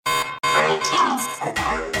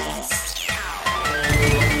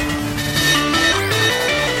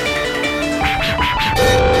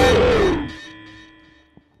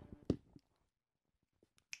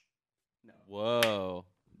Whoa.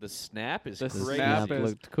 The snap is The crazy. snap Snap is-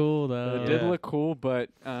 looked cool though. It did look cool, but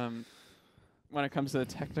when it comes to the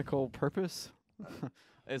technical purpose,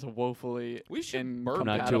 it's woefully We should I'm burp.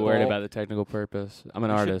 not too compatible. worried about the technical purpose. I'm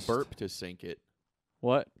an We should artist. burp to sync it.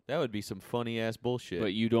 What? That would be some funny ass bullshit.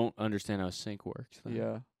 But you don't understand how sync works. Then.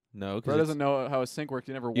 Yeah. no, Bro because doesn't know how a sync works.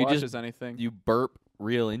 He never You watches just- anything. you burp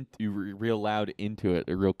real loud into it,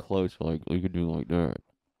 or real close. Like you could do like that.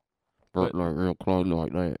 Burp But- like real close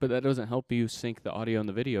like that. But that doesn't help you sync the audio and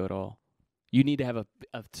the video at all. You need to have a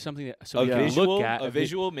something that so A you can visual, look at a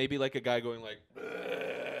visual, maybe like a guy going like.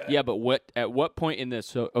 Yeah, but at what point in this?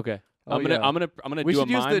 So okay, Oh, I'm gonna yeah. I'm gonna We do a should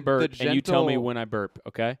use mime the burp, and you tell me gentle- when I burp.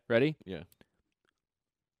 Okay, ready? Yeah.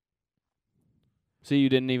 See, you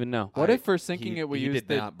didn't even know. What I- if for syncing he- it we he use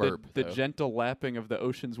did not burp, the though. gentle lapping of the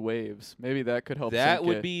ocean's waves? Maybe that could help. That sync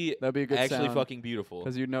would it. be That'd be a good actually sound, fucking beautiful.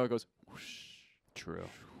 because you know it goes. Whoosh. True.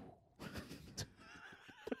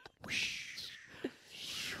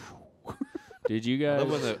 Did you I guys?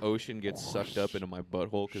 love when the ocean gets sucked up into my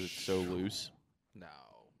butthole because it's so loose. No.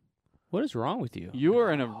 What is wrong with you? You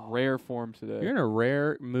are in a rare form today. You're in a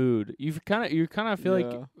rare mood. You kind of feel like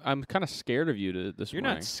Yeah. I'm kind of scared of you this You're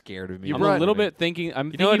morning. not scared of me. You I'm brought- a little bit thinking.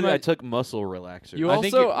 I'm You know thinking what? I about took muscle relaxer. You I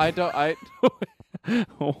think also, you're- I don't, I.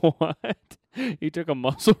 what? You took a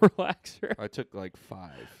muscle relaxer? I took like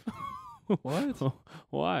 5. What?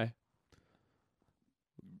 Why?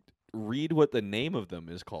 Read what the name of them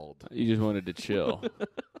is called. You just wanted to chill.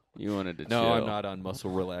 You wanted to No, chill. I'm not on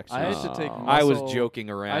muscle relaxers. I had to take. Oh. Muscle, I was joking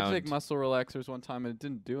I around. had to take muscle relaxers one time and it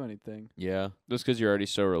didn't do anything. Yeah. Just because you're already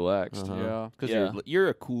so relaxed. Uh-huh. Yeah. Because Yeah. you're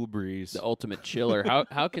a cool breeze. The ultimate chiller.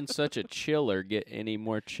 How can such a chiller get any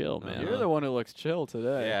more chill, man? You're the one who looks chill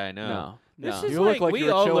today. Yeah, I know. No. This No. is You look like we you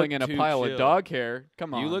were all chilling look in a too pile chill. of dog hair.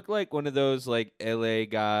 Come on. You look like one of those like LA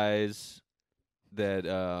guys that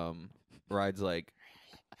rides like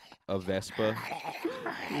a Vespa.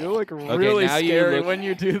 You look really now you scary look- when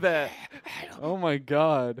you do that. Oh my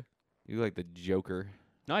god. You look like the Joker.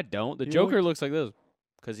 No, I don't. The You Joker look- looks like this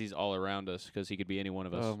because he's all around us. Because he could be any one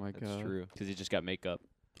of us. Oh my That's god. true. Because he just got makeup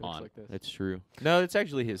Looks on. like this. That's true. No, it's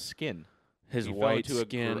actually his skin. His He fell white into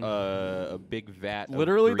skin. a big vat. of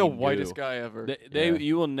Literally the green whitest goo. guy ever. They Yeah.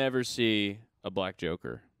 you will never see a black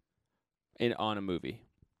Joker on a movie.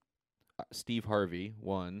 Steve Harvey,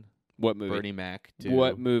 1. What movie? Bernie Mac, 2.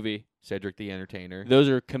 What movie? Cedric the Entertainer. Those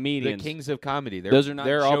are The comedians. kings of comedy. Those are not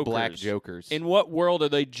They're all black jokers. jokers. In what world are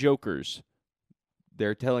they jokers?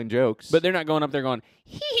 They're telling jokes. But they're not going up there going.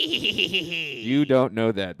 you don't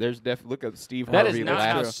know that. There's look at Steve That Harvey is not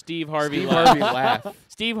laugh. how Steve Harvey Steve laughs. Harvey laugh.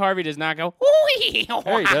 Steve Harvey does not go. he does.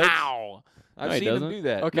 Wow. I've No, he seen him doesn't. do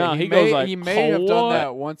that. Okay, No, he he may, goes like, he may have done "What?"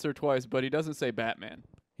 that once or twice, but he doesn't say Batman.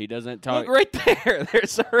 He doesn't talk. Look right there.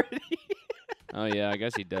 There's already. Oh yeah, I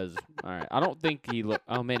guess he does. All right, I don't think he look.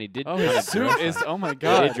 Oh man, he did. Oh, kinda his suit dress is. like- Oh my He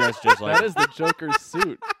god. did dress just like. That is the Joker's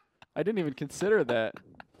suit. I didn't even consider that.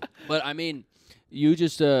 But I mean, you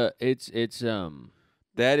just it's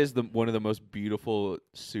That is one of the most beautiful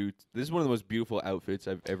suits. This is one of the most beautiful outfits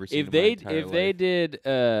I've ever seen. if they did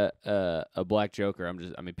a black Joker, I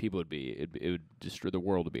mean, people would be it would destroy the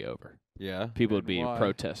world would be over. Yeah. People would And be why?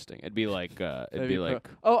 protesting. It'd be like That'd be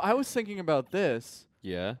oh, I was thinking about this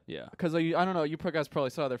Yeah. yeah. because I don't know. You guys probably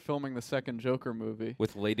saw they're filming the second Joker movie.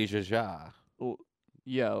 With Lady Jaja.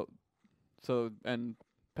 Yeah. So and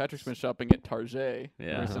Patrick's been shopping at Target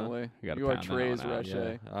Yeah. recently. You gotta You are pound that Trey's one out,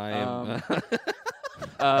 Rache. I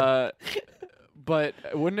am. But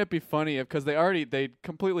wouldn't it be funny if because they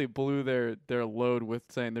completely blew their load with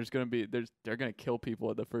saying they're gonna kill people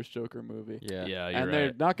at the first Joker movie. yeah. Yeah, you're And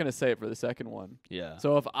they're not gonna say it for the second one. yeah.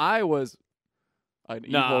 So if I was an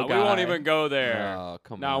No, evil we guy, won't even go there. Oh,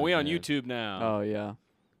 come No, on. we on man. YouTube now. Oh yeah.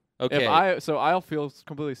 Okay. I'll feel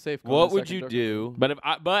completely safe. going to what the would second you Joker. do?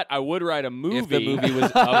 But I would write a movie, If the movie was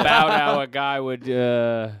about how a guy would.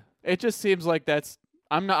 It just seems like that's.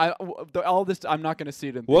 I'm not. All this. I'm not going to see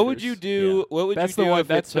it in. What would you theaters. do? Yeah. What would That's you the do one- if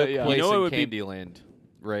that's it took the- yeah. place You know what in would be- Candyland?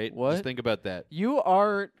 Right. What? Just think about that. You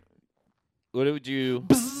are. What would you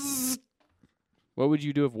What would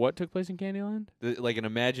you do if what took place in Candyland? like an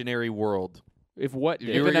imaginary world? If what If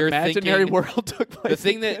did? you If were- an you're imaginary thinking- world took place. The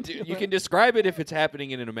thing in that you can describe it if it's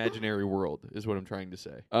happening in an imaginary world is what I'm trying to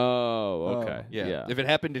say. Oh, okay. Yeah. If it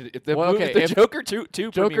happened, if the, Well, movie- okay, if the if Joker two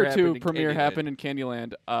Joker 2 premiere premiere happened happened in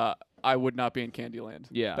Candyland, I would not be in Candyland.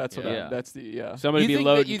 Yeah. That's what. yeah. That's the yeah. Somebody You be think that-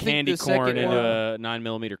 loading you think candy the corn second into one- a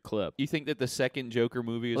 9mm clip. You think that the second Joker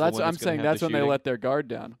movie is Well, the one I'm that's gonna saying have that's the when they shooting? let their guard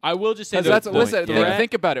down. I will just say Because the listen. yeah.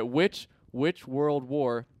 Think about it. Which world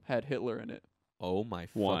war had Hitler in it? Oh my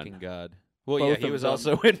One. fucking god. Well, Both yeah, he of was them.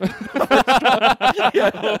 also in.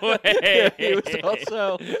 He was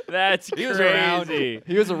also. That's He was around. crazy.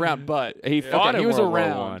 He was around, but He fought he in was World War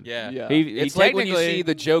around. One. Yeah. Yeah. He It's like when you technically- see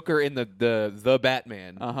the Joker in the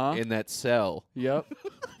Batman Uh-huh. in that cell. Yep.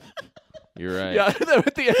 You're right. Yeah.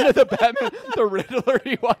 At the end of the Batman, the Riddler,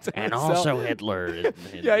 he walks in And the also cell. Hitler. is-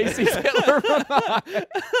 Yeah, he sees Hitler from behind.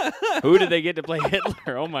 Who did they get to play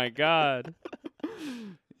Hitler? Oh my God!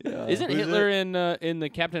 Yeah. Isn't Who's Hitler in the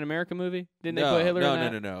Captain America movie? Didn't they put Hitler no,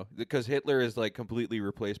 in that? no. Because Hitler is like completely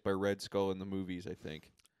replaced by Red Skull in the movies, I think.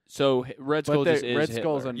 So Red Skull But just they- is Red Hitler.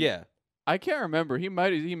 Skull's an- Yeah. I can't remember. He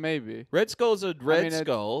may be. Red Skull's a red mean, it-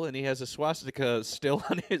 skull, and he has a swastika still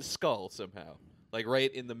on his skull somehow. Like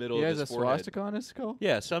right in the middle He of has his a forehead. swastika on his skull.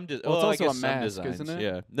 Yeah, some Well, it's I also a guess some mask, designs. isn't it?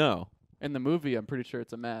 Yeah. No. In the movie, I'm pretty sure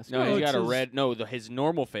it's a mask. No, No, he's it's got a his- red. No, his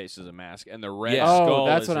normal face is a mask, and the red Yeah. skull Oh,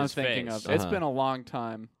 that's is what I'm his thinking face. of. It's Uh-huh. been a long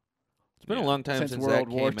time It's been Yeah. a long time since since World that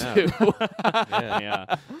War came II. out. Yeah.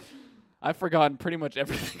 Yeah. I've forgotten pretty much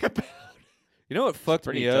everything about. You know what fucked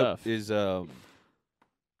pretty me up tough. is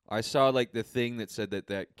I saw like the thing that said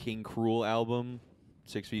that King Cruel album,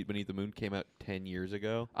 6 Feet Beneath the Moon, came out 10 years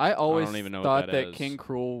ago. I always don't even know what thought that that is. King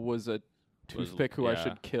Cruel was a toothpick who I yeah.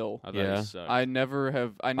 should kill. I thought Yeah. he sucked. I never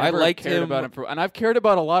have liked cared him- about him and I've cared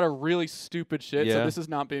about a lot of really stupid shit. Yeah. So this is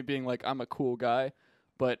not me being like I'm a cool guy,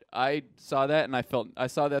 but I saw that and I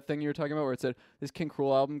saw that thing you were talking about where it said this King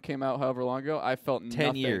Cruel album came out however long ago. I felt 10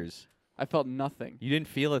 nothing. years. I felt nothing. You didn't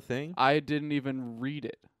feel a thing? I didn't even read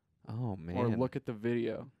it Oh man. or look at the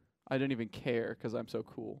video. I didn't even care because I'm so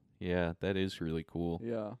cool. Yeah, that is really cool.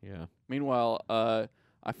 Yeah. Yeah. Meanwhile,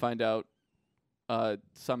 I find out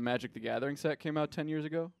some Magic the Gathering set came out 10 years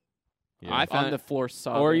ago. Yeah. I On found the floor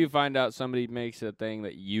sobbing. Or you find out somebody makes a thing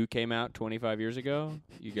that you came out 25 years ago.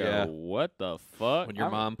 You go, Yeah. what the fuck? When your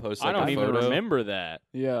I'm- mom posts I like don't a even photo. remember that.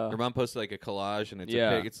 Yeah. Your mom posted like a collage, and it's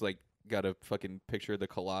Yeah. a pic. It's like got a fucking picture of the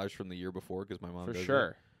collage from the year before because my mom For does it. sure.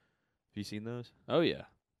 Have you seen those? Oh, yeah.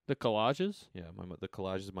 The collages? Yeah, the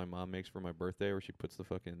collages my mom makes for my birthday, where she puts the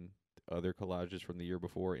fucking other collages from the year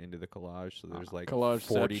before into the collage. So there's like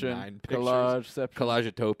 49 pictures. Collageception.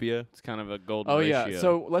 Collagetopia. It's kind of a golden Oh ratio. yeah.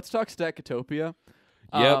 So let's talk Stackatopia.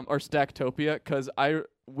 Yep. Or Stacktopia, because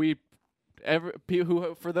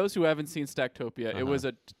for those who haven't seen Stacktopia, it Uh-huh. was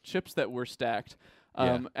chips that were stacked.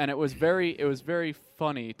 Yeah. And it was very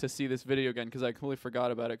funny to see this video again because I completely forgot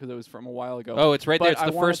about it because it was from a while ago. Oh, it's right But there. It's I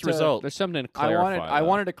the wanted first to- result. there's something to I clarify.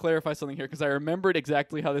 wanted to clarify something here because I remembered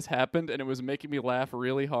exactly how this happened and it was making me laugh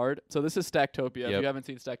really hard. So this is Stacktopia. If Yep. you haven't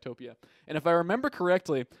seen Stacktopia, and if I remember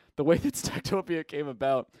correctly, the way that Stacktopia came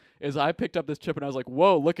about is I picked up this chip and I was like,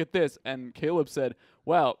 "Whoa, look at this!" And Caleb said,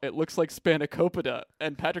 "Wow, it looks like Spanakopita."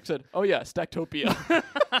 And Patrick said, "Oh yeah, Stacktopia."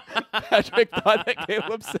 Patrick thought that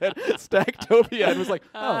Caleb said Stacktopia and was like,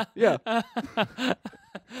 "Oh yeah."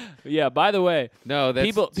 Yeah, by the way, No, that's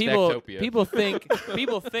people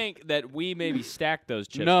Stacktopia. think that we maybe stacked those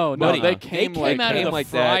chips. No, Buddy, they came like out of that. the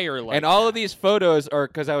fryer like and all of these photos are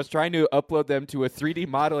because I was trying to upload them to a 3D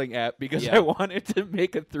modeling app because Yeah. I wanted to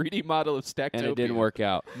make a 3D model of Stacktopia. and it didn't work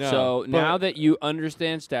out. No, So but- now that you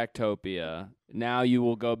understand Stacktopia, now you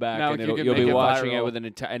will go back Now and you can you'll make be it watching it viral. with an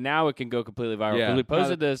entire. And now it can go completely viral. 'Cause Yeah. we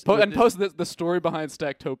posted this. Post the story behind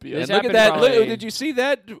Stacktopia. This And look at happened that! Look, probably- did you see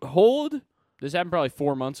that hold? This happened probably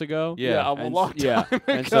 4 months ago. Yeah. a And long time yeah. ago.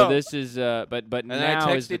 And so this is but And now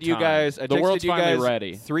I is the texted you time. guys. I the texted world's you finally guys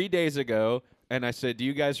ready. 3 days ago, and I said, "Do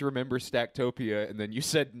you guys remember Stacktopia?" And then you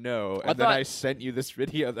said no, and then thought- I sent you this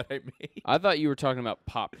video that I made. I thought you were talking about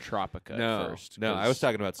Pop Tropica No, at first. no, I 'cause was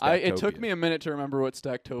talking about Stacktopia. It took me a minute to remember what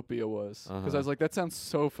Stacktopia was because Uh-huh. I was like, that sounds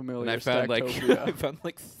so familiar. and I found like Stacktopia. I found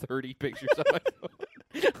like 30 pictures on my phone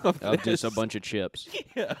of just a this. bunch of chips.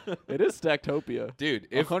 Yeah. It is Stacktopia. Dude,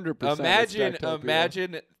 if 100% imagine it's Stacktopia.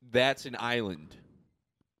 imagine that's an island.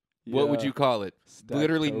 What would Yeah. you call it?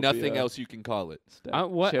 Literally nothing Stacktopia. else you can call it.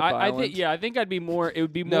 What Chip I Island. think? Yeah, I think I'd be more. It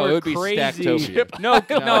would be No, more it would be crazy. Stacktopia. No,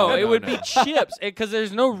 no, No, it would no. be chips because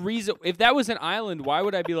there's no reason. If that was an island, why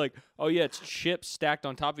would I be like, oh yeah, it's chips stacked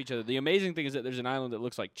on top of each other? The amazing thing is that there's an island that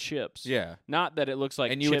looks like chips. Yeah. Not that it looks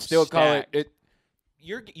like And you would chips still call stacked. it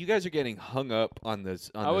you guys are getting hung up on this.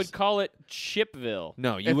 On I this. would call it Chipville.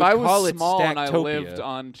 No, you If would I call was it small and I Stacktopia. lived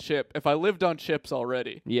on if I lived on chips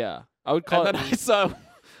already, Yeah, I would call and it. then I saw,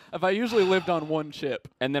 if I usually lived on one chip,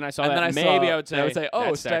 and then I saw and that. then I maybe saw, I would say, oh,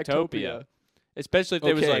 that's Stacktopia. Especially if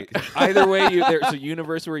there was Okay, like, either way, there's a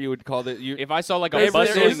universe where you would call it. if I saw like a There's-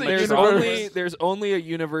 bustling. there's a universe. there's only a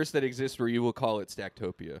universe that exists where you will call it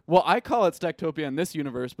Stacktopia, Well, I call it Stacktopia in this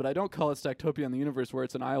universe, but I don't call it Stacktopia in the universe where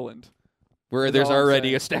it's an island. where That's there's all I'm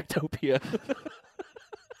already a Stacktopia.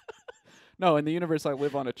 No, in the universe I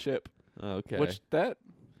live on a chip. Okay. Which that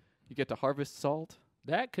you get to harvest salt.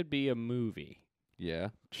 That could be a movie. yeah.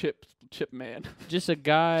 Chip Man. Just a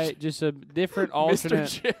guy, just a different Mr. alternate.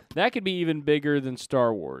 Chip. That could be even bigger than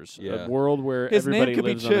Star Wars. Yeah. A world where His everybody name could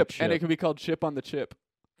be lives on a Chip, chip. and it could be called Chip on the Chip.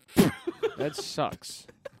 That sucks.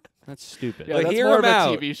 That's stupid. Yeah, Like, that's hear more him of a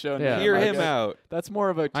out. TV show. Yeah. name, Hear I him guess. out. That's more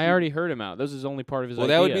of a. I already heard him out. This is only part of his Well,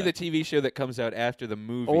 idea. that would be the TV show that comes out after the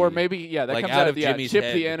movie. Or maybe that Like, comes out out of yeah, Jimmy's Chip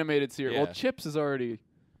head. the animated series. Yeah. Well, Chips is already.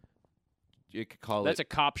 you could call That's it. a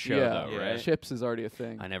cop show, yeah, though, right? Chips is already a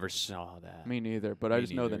thing. I never saw that. Me neither, but I Me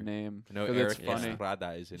just know the neither. name. No, 'cause Eric it's funny.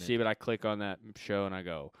 Estrada is in See, it. but I click on that show and I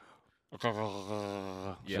go. Yeah,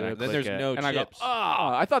 and I then click there's it, no and I go, chips.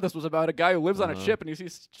 Ah, I thought this was about a guy who lives on a Uh-huh. chip and he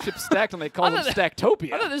sees chips stacked and they call I him thought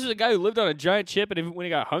Stacktopia. I thought this was a guy who lived on a giant chip, and when he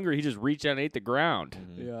got hungry, he just reached out and ate the ground.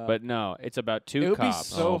 Mhm. yeah. But no, it's about two it would be cops.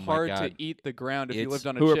 so Oh my hard God. to eat the ground if you It's- lived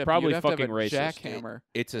on a who are chip. probably You'd have to fucking have a racist. jackhammer.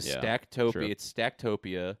 It's a Yeah, Stacktopia. true. It's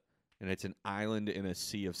Stacktopia, and it's an island in a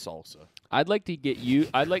sea of salsa. I'd like to get you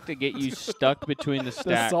stuck between the The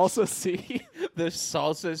stacks. salsa sea. The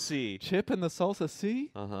salsa sea. Chip in the salsa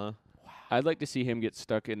sea? Uh huh. I'd like to see him get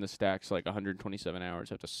stuck in the stacks like 127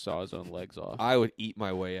 hours, have to saw his own legs off. I would eat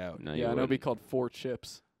my way out. No, you Yeah, and it would be wouldn't. called 4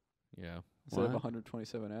 chips Yeah. instead of What?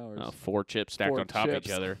 127 hours. No, 4 chips stacked 4 on top of chips.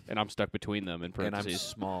 each other, and I'm stuck between them in And I'm parentheses.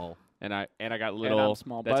 small. And I got And little. I'm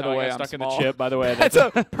small. That's By the how I way, got I'm stuck small. in the chip. By the way, That's a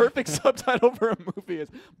perfect subtitle for a movie. Is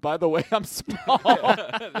by the way, I'm small.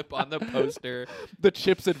 On the poster. The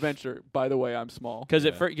Chips Adventure. By the way, I'm small. because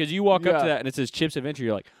Yeah. you walk up Yeah. to that and it says Chips Adventure,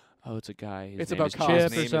 you're like, oh, it's a guy. His It's name about is cops. Chip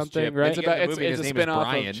His name or is something, Chip. right? It's At about the it's, movie, it's his a name is spin-off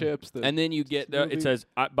Brian. of Chips. And then you get movie. it says,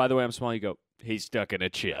 by the way, I'm small. You go, he's stuck in a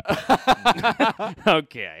chip.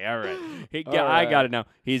 Okay, all right. All I got right. it now.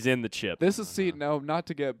 He's in the chip. This is see now not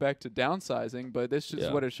to get back to downsizing, but this is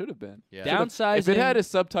Yeah. what it should have been. Yeah. Downsizing. If it had a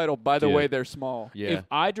subtitle, by the Yeah. way, they're small. Yeah. If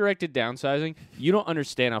I directed Downsizing, you don't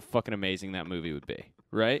understand how fucking amazing that movie would be,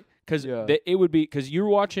 right? Because Yeah. it would be because you're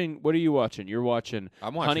watching. What are you watching? You're watching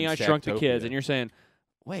I'm watching Honey, I Shrunk the Kids, Stacktopia. and you're saying,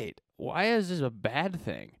 "Wait, why is this a bad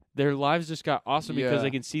thing?" Their lives just got awesome because Yeah.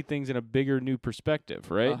 they can see things in a bigger, new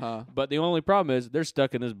perspective, right? Uh-huh. But the only problem is they're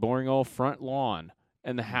stuck in this boring old front lawn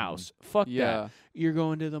and the house. Fuck Yeah. that. You're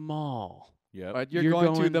going to the mall. Yep. You're, You're going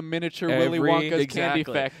to going the miniature Willy every- Wonka's Exactly.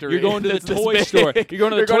 candy factory. You're going to the that's this toy big. store. You're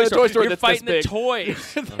going to the toy store. You're that's this fighting the big.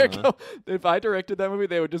 toys. They're Uh-huh. if I directed that movie,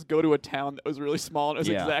 they would just go to a town that was really small and it was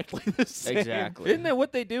Yeah. exactly the same. Exactly. Isn't that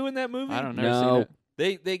what they do in that movie? I don't know. No.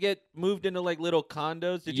 They get moved into like little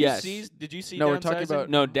condos. Yes. Did you see? No, we're talking Downsizing? about-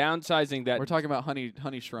 No, downsizing that. We're talking about Honey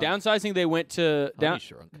Shrunk. Downsizing, they went to Honey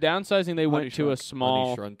Shrunk. downsizing. They went to a Shrunk. small.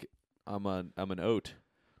 Honey Shrunk. I'm an oat.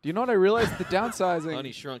 Do you know what I realized? The downsizing.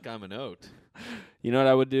 Honey Shrunk. I'm an oat. You know what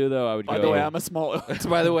I would do though? I would By go. the way, I'm a small.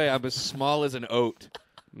 By the way, I'm as small as an oat.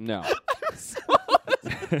 no.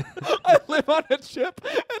 I live on a chip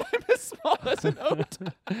and I'm as small as an oat.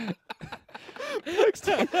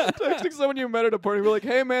 texting someone you met at a party, we're like,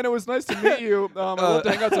 "Hey man, it was nice to meet you. I'd love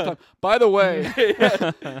to hang out sometime." By the way,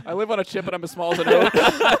 I live on a chip and I'm as small as an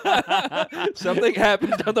oat. Something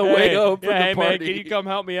happened on the way home from the hey party. man, can you come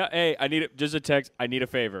help me out? Hey, I need just a text. I need a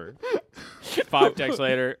favor. 5 texts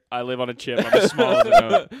later, I live on a chip. I'm as small as an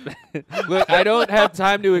oat. Look, I don't have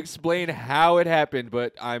time to explain how it happened,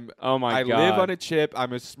 but Oh my I god. live on a chip.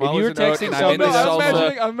 I'm as small you as were an oat, texting and I'm in the someone- I'm salsa.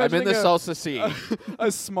 imagining I'm in the a- salsa sea.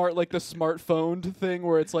 a smart, like the smartphone thing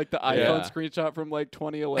where it's like the iPhone Yeah. screenshot from like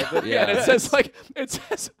 2011. Yeah. And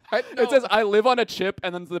it says I live on a chip,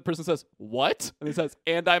 and then the person says what? And it says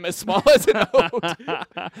and I'm as small as an oat.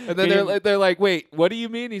 And then they're like, "Wait, what do you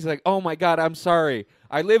mean?" He's like, "Oh my god, I'm sorry.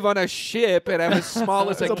 I live on a ship and I'm as small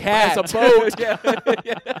as a cat." As a boat.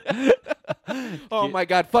 Yeah. Oh my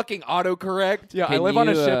god, fucking autocorrect. Yeah, I Can live on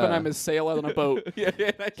a you, ship and I'm as sail on a boat.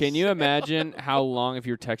 Can you imagine how long, if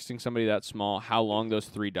you're texting somebody that small, how long those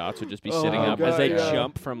 3 dots would just be sitting Oh, up as God, they yeah.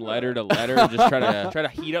 jump from letter to letter, and just try to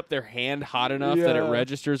heat up their hand hot enough that it Yeah.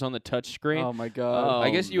 registers on the touch screen? Oh my god. Oh, I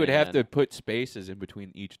guess you would have man. to put spaces in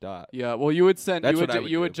between each dot. Yeah, well, you would send. That's You would. what I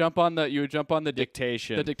would You would do. jump on the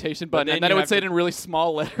Dictation. the dictation But button, then and then you it would have say to- it in really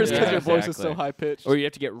small letters because Yeah, your voice is so exactly. high pitched. Or you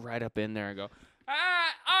have to get right up in there and go,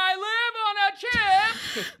 I live on a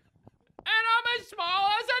chip, and I'm as small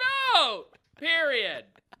as an oat. Period.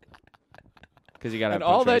 Because you got to And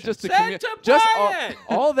all that just to Send to just Brian!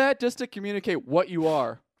 all that just to communicate what you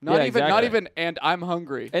are. Not Yeah, even exactly. and I'm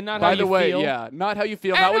hungry. And not By how the you way, feel. yeah, not how you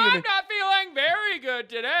feel, And not what I'm you not feeling very good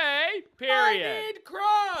today. Period. I need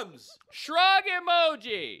crumbs. Shrug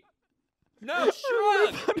emoji. No,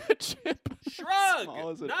 shrug. on a chip. Shrug. Small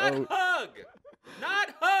as an Not oat. hug. Not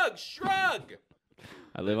hug. Shrug.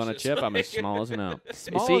 I live on a That's chip. just I'm as like- small as an oat.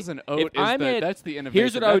 Small See, as an oat I is made- that's the innovation.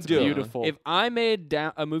 Here's what I would That's do. Beautiful. If I made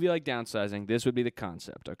a movie like Downsizing, this would be the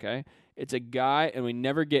concept, okay? It's a guy, and we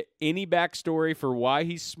never get any backstory for why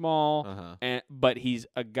he's small, but he's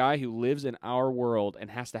a guy who lives in our world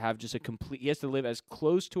and has to have just he has to live as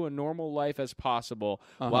close to a normal life as possible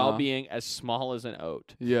while Uh-huh. being as small as an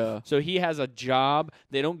oat. yeah, So he has a job.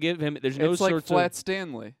 They don't give him, there's no it's like sorts Flat of.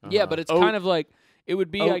 Stanley, Yeah, but it's Oat- kind of like, it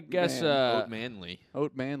would be, I Oat guess, Man. Oat Manly.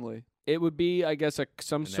 Oat Manly. it would be, I guess,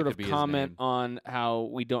 some And that sort could of be his comment name. on how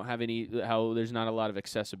we don't have how there's not a lot of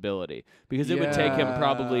accessibility because it would take him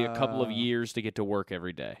probably a couple of Yeah. years to get to work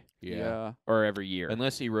every day Yeah. or every year.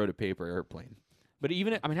 Unless he rode a paper airplane. But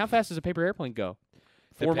even, I mean, how fast does a paper airplane go?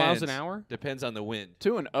 4 miles an Depends. hour? Depends on the wind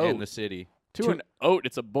To an and oat. the city. To an oat,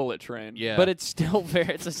 it's a bullet train. Yeah. But it's still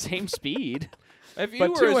it's the same speed. if you But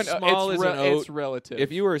were to as an small it's as an oat, it's relative.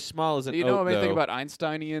 if you were as small as an Do you oat, know anything though, about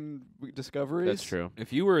Einsteinian discoveries? That's true.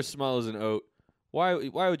 if you were as small as an oat, why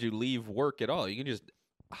would you leave work at all? You can just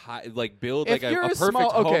build If like a you're perfect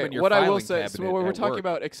small, home okay, in your what I will filing say, cabinet so when we're at talking work.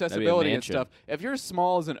 about accessibility and mansion. stuff, if you're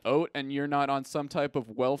small as an oat and you're not on some type of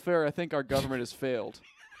welfare, I think our government has failed.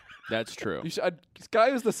 That's true. You should, this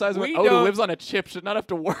guy who's the size of We an oat who don't- lives on a chip should not have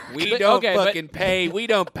to work. We But- don't okay, but- fucking pay. We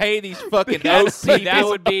don't pay these fucking That's- oat See, people. that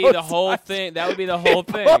would be the whole thing. That would be the whole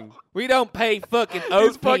thing. We don't pay fucking These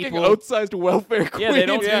oat fucking people. oat-sized welfare queens Yeah, they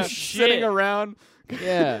don't do sitting shit. around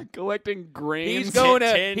Yeah. collecting grains. He's going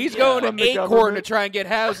Tin- to yeah. From to the Acorn to government. try and get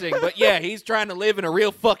housing, but yeah, he's trying to live in a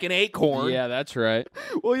real fucking acorn. Yeah, that's right.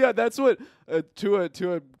 Well, yeah, that's what to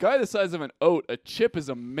a guy the size of an oat, a chip is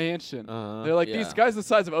a mansion. Uh-huh. They're like Yeah. these guys the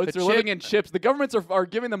size of oats. A They're living chip- in chips. The governments are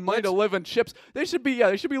giving them money to Let's- live in chips. They should be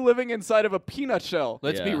living inside of a peanut shell.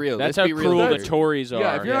 Let's be Yeah. real. That's Let's how be real cruel the here. Tories are.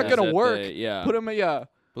 Yeah, if you're not is gonna that work, yeah. Put them, yeah,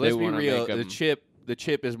 But let's They be wanna real. make 'em- The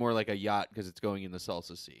chip is more like a yacht because it's going in the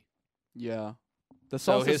salsa sea. yeah. The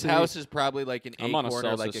So salsa his sea- house is probably like an I'm on a acorn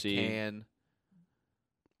or like salsa a sea. can.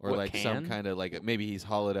 Or What, like some can? kind of maybe he's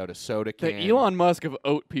hollowed out a soda The can. Elon Musk of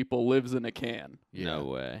oat people lives in a can. Yeah. No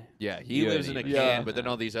way. Yeah, he You lives in ain't a even- can, Yeah. but then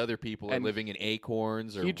all these other people are And living in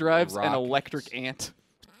acorns or He drives an rockets. electric ant.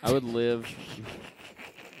 I would live.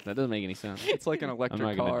 That doesn't make any sense. It's like an I'm electric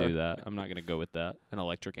not car. going to do that. I'm not going to go with that. An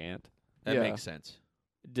electric ant. That Yeah. makes sense.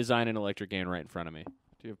 Design an electric ant right in front of me.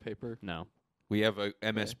 Do you have paper? No. We have a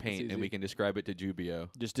MS it's Paint, and easy. we can describe it to Jubio.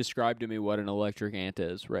 Just describe to me what an electric ant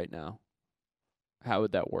is right now. How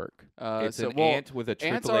would that work? It's so, an well, ant with a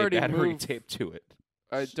ants AAA already battery move- taped to it.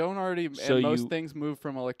 don't already So and most you- things move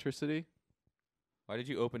from electricity. Why did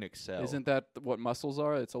you open Excel? Isn't that what muscles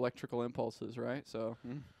are? It's electrical impulses, right? So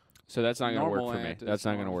So that's not going to work Normal for me. ant That's is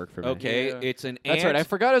not going to normal. work for me. okay? Yeah. It's an that's ant. right. I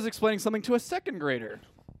forgot I was explaining something to a second grader.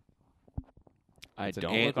 I It's an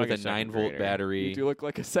don't ant look like with a a second 9-volt grader. battery. You do look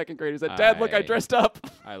like a second grader. He said, "Dad, look, I I- dressed up."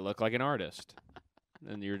 I look like an artist.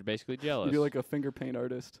 And you're basically jealous. You do like a finger paint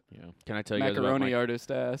artist, Yeah. Can I tell you guys about macaroni my...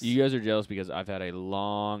 artist ass. You guys are jealous because I've had a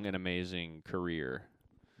long and amazing career.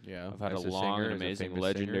 Yeah. I've had as a long singer, and as a amazing, famous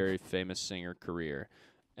legendary, famous singer career,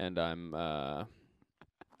 and I'm.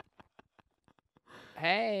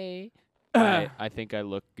 Hey. I think I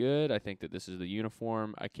look good. I think that this is the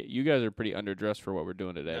uniform. I can't, you guys are pretty underdressed for what we're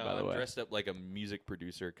doing today, No, by the I'm way. dressed up like a music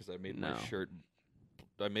producer because I made No. my shirt.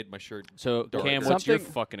 I made my shirt. So, darker. Cam, what's your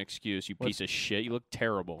Something- fucking excuse, you What's- piece of shit? You look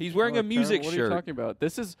terrible. He's wearing a What, music What are shirt. you talking about?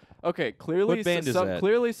 This is okay. Clearly, What band is that?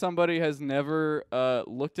 clearly somebody has never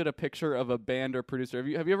looked at a picture of a band or producer.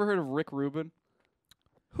 Have you ever heard of Rick Rubin?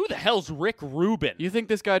 Who the hell's Rick Rubin? You think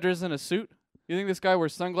this guy dresses in a suit? You think this guy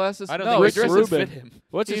wears sunglasses? I don't no, think he his dresses. suits fit him.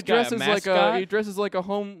 What's He this guy, a dresses like mascot? he dresses like a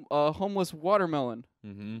homeless watermelon.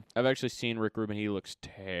 Mm-hmm. I've actually seen Rick Rubin. He looks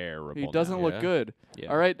terrible. He doesn't now. look Yeah. good. Yeah.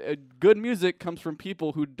 All right, good music comes from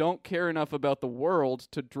people who don't care enough about the world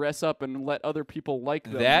to dress up and let other people like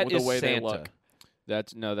them That the is way Santa. they look.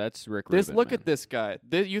 That's Rick This Rubin. look man. at this guy.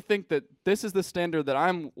 You think that this is the standard that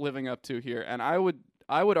I'm living up to here, and I would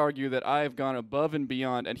argue that I have gone above and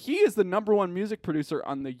beyond, and he is the #1 music producer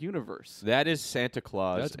on the universe. That is Santa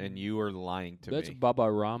Claus, That's- and you are lying to That's me. Baba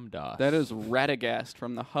Ramdas. That is Radagast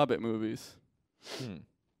from the Hobbit movies. Hmm.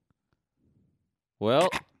 Well,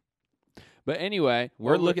 But anyway,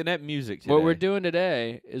 we're what looking at music today. What we're doing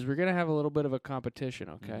today is we're gonna have a little bit of a competition.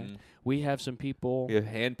 Okay, Mhm. we have some people. We have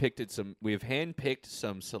handpicked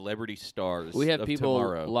some celebrity stars. We have of people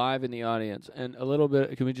tomorrow. live in the audience, and a little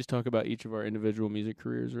bit. Can we just talk about each of our individual music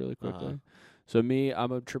careers really quickly? Uh-huh. So me,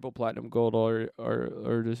 I'm a triple platinum gold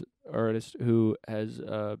artist who has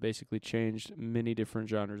basically changed many different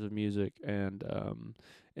genres of music, and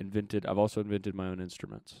I've also invented my own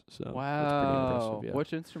instruments. So that's pretty Wow. impressive. Yeah.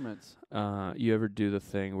 Which instruments? You ever do the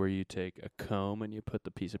thing where you take a comb and you put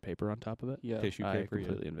the piece of paper on top of it? Yeah. Tissue I paper.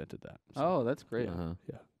 completely invented that. So. Oh, that's great. Uh-huh.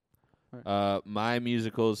 Yeah. My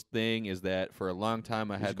musicals thing is that for a long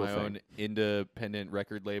time I had Musical my thing. own independent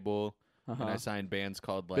record label, Uh-huh. and I signed bands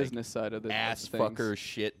called like Business side of the Ass things. Fucker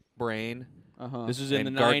Shit Brain Uh-huh. This was in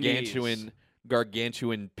and the 90s.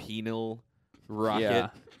 gargantuan penal rocket Yeah.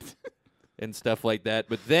 and stuff like that.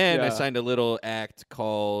 But then I Yeah. signed a little act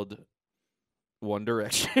called One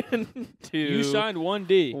Direction to You signed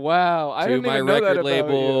 1D. Wow. I to didn't my even know that record about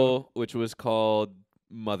label, which was called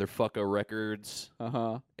Motherfucker Records. you.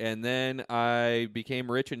 Uh-huh. And then I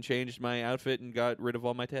became rich and changed my outfit and got rid of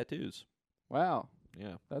all my tattoos. Wow.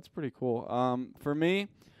 Yeah. That's pretty cool. For me,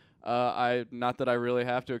 I not that I really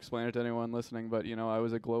have to explain it to anyone listening, but I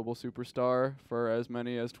was a global superstar for as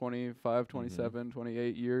many as 25, 27,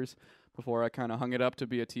 28 years before I kind of hung it up to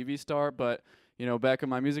be a TV star. But back in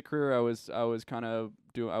my music career, I was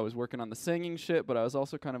working on the singing shit, but I was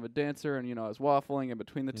also kind of a dancer, and I was waffling in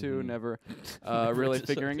between the two, never really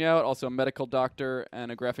figuring out. Also a medical doctor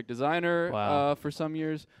and a graphic designer Wow. for some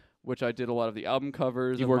years, which I did a lot of the album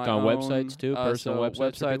covers. You of worked my on own. websites too? Personal So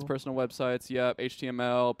websites for people? personal websites. Yep,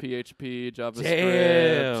 HTML, PHP, JavaScript,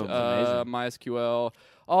 Damn. Amazing. MySQL,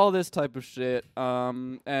 all this type of shit.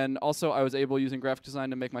 And also, I was able using graphic design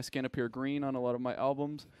to make my skin appear green on a lot of my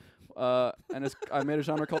albums. And I made a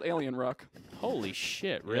genre called alien rock. Holy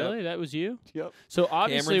shit! Really? That was you? Yep. So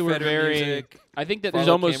obviously Cameron we're Feder very. music. I think that there's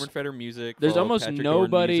Follow almost Cameron Feder music. there's follow almost Patrick Dorn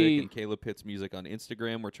nobody- music and Caleb Pitts music on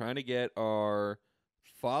Instagram. We're trying to get our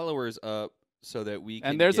followers up so that we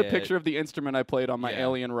can And there's a get- picture of the instrument I played on my Yeah.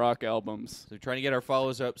 alien rock albums. So we're trying to get our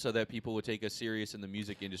followers up so that people would take us serious in the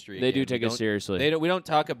music industry. they again. do We take us don't- seriously. We don't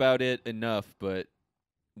talk about it enough, but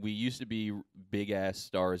we used to be big ass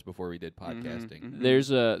stars before we did podcasting. Mhm. There's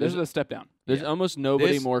There's a step down. there's Yeah. almost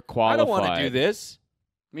nobody This- more I qualified. don't want to do this.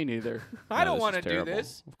 Me neither. I No, don't this want is to do terrible.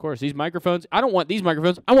 this. Of course, these microphones. I don't want these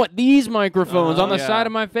microphones. I want these microphones on the Yeah. side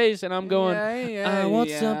of my face, and I'm going. I want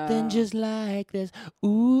yeah. something just like this.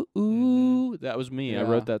 Ooh, ooh. That was me. I Yeah.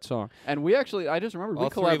 wrote that song. And we actually, I just remembered, All we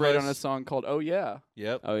three of collaborated us- on a song called Oh Yeah.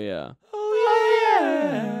 Yep. Oh yeah.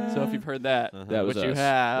 So if you've heard that, Uh-huh. That was which you us.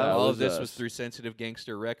 have, That All was of this us. was through Sensitive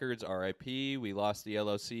Gangster Records, RIP. We lost the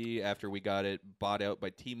LLC after we got it bought out by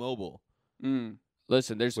T-Mobile,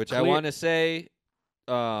 Listen, there's which I want to say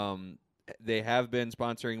they have been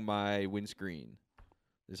sponsoring my windscreen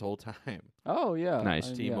this whole time. Oh yeah, Nice.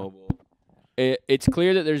 Yeah. T-Mobile. It's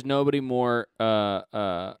clear that there's nobody more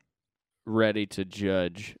ready to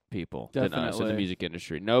judge people than us in the Definitely. music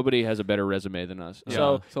industry. Nobody has a better resume than us. Yeah.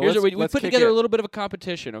 So, So here's what we let's put kick together it. a little bit of a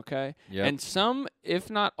competition, okay? Yep. And some,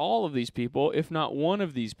 if not all of these people, if not one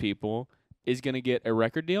of these people, is going to get a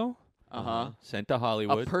record deal, Sent to A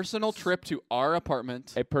Hollywood. personal trip to our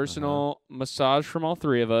apartment. a personal massage from all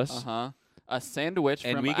three of us. A sandwich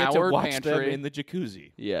and from we get to our watch them pantry. in the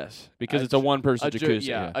jacuzzi. Yes, because A it's a one-person a jacuzzi.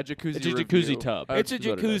 yeah, a jacuzzi. It's a review. jacuzzi tub. It's a That's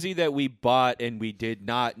what it is. jacuzzi that we bought and we did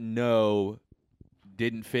not know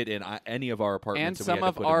didn't fit in any of our And apartments. that we some had to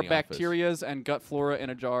of put in our the office. bacterias and gut flora in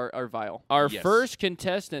a jar are vile. Our Yes. first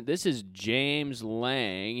contestant, this is James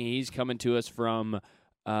Lang. He's coming to us from,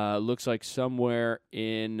 looks like somewhere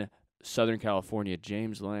in Southern California.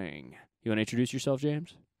 James Lang. You want to introduce yourself,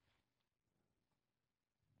 James?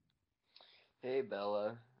 Hey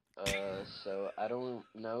Bella, so I don't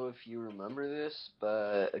know if you remember this,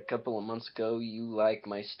 but a couple of months ago you liked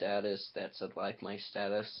my status that said like my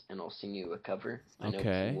status, and I'll sing you a cover. I know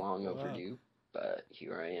Okay. it's long Wow. overdue, but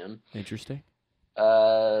here I am. Interesting.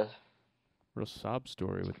 Uh, Real sob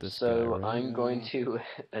story with this so guy. Right? I'm going to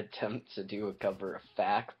attempt to do a cover of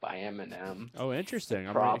 "Fack" by Eminem. Oh, interesting.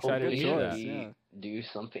 I'm really excited to hear that. choice. Yeah. Do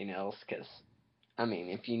something else, cause I mean,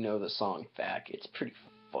 if you know the song "Fack," it's pretty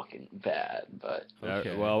fucking bad, but.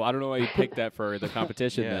 Okay. Well, I don't know why you picked that for the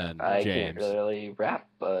competition Yeah. then, I James. can't really rap,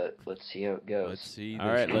 but let's see how it goes. Let's see. All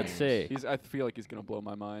this right, let's James. see. I feel like he's gonna blow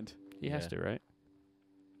my mind. He has Yeah. to, right?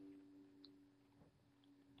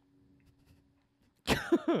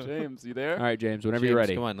 James, you there? All right, James, whenever James, you're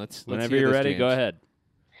ready. Come on, let's Whenever hear you're this, ready, go James.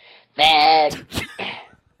 ahead. Fag!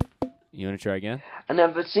 You want to try again? I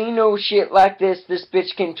never seen no shit like this. This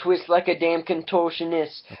bitch can twist like a damn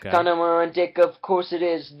contortionist. Okay. Condom on dick, of course it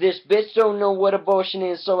is. This bitch don't know what abortion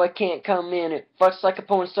is, so I can't come in it. Fucks like a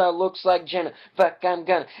porn star, looks like Jenna. Fuck, I'm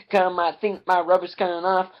gonna come. I think my rubber's coming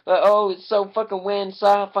off, but oh, it's so fucking when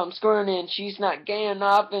soft. I'm squirting, she's not getting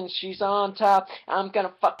off, and she's on top. I'm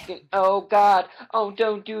gonna fucking, oh god, oh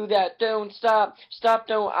don't do that, don't stop, stop,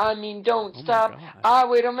 don't, I mean don't Oh my stop. God. Ah,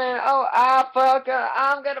 wait a minute, oh, I fuck her,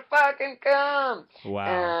 I'm gonna fucking come.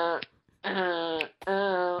 Wow.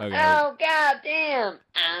 Oh, goddamn!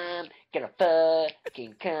 I'm gonna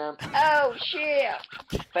fucking come. Oh, shit!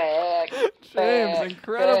 Back. James,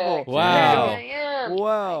 incredible. Wow. I am.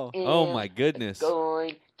 Wow. Oh am my goodness.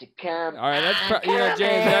 Going to come. All right, that's I'm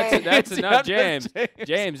James. That's It's enough, enough, James.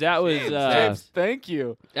 James, that was James, thank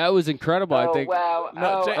you. that was incredible. I Oh, think wow.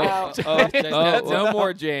 No, Oh, James. oh. No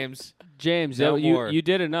more, James. James, No that, more. you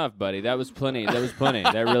did enough, buddy. That was plenty. That was plenty.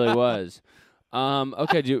 That really was.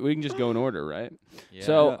 Okay, we can just go in order, right? Yeah.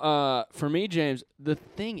 So, for me, James, the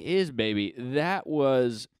thing is, baby, that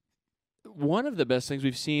was one of the best things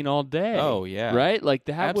we've seen all day. Oh yeah. Right? Like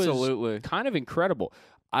that was Absolutely. kind of incredible.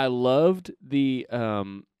 I loved the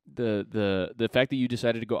fact that you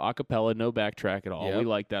decided to go a cappella, no backtrack at all. Yep. We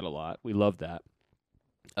liked that a lot. We loved that.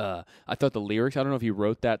 I thought the lyrics, I don't know if he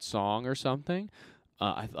wrote that song or something.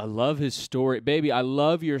 I love his story. Baby, I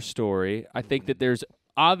love your story. I think that there's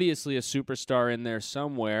obviously a superstar in there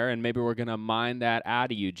somewhere, and maybe we're going to mine that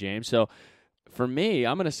out of you, James. So for me,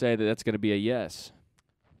 I'm going to say that that's going to be a yes.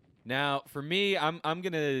 Now, for me, I'm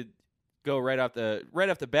gonna go right off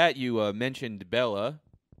the bat. You mentioned Bella,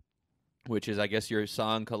 which is, I guess, your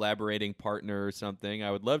song collaborating partner or something.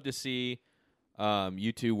 I would love to see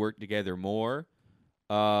you two work together more.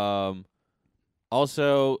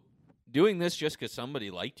 Also, doing this just because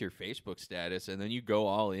somebody liked your Facebook status and then you go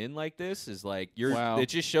all in like this is like you're. Wow. It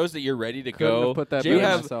just shows that you're ready to Couldn't go. have put that you better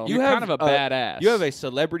have myself. you You're have kind of a badass. You have a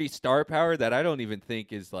celebrity star power that I don't even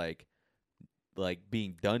think is like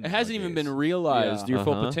being done. It hasn't even been nowadays. realized Yeah. your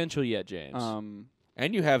full Uh-huh. potential yet, James.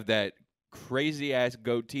 And you have that crazy ass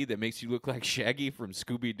goatee that makes you look like Shaggy from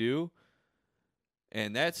Scooby Doo.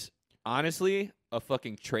 And that's honestly a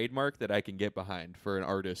fucking trademark that I can get behind for an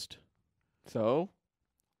artist. So,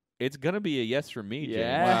 It's gonna be a yes from me, James.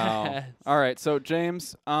 wow. Yes. All right. So,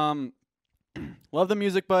 James, love the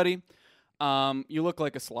music, buddy. You look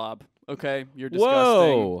like a slob. Okay, you're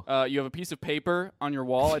disgusting. Whoa. You have a piece of paper on your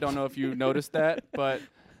wall. I don't know if you noticed that, but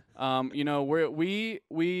you know,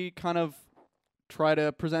 we kind of try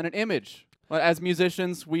to present an image. As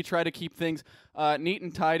musicians, we try to keep things neat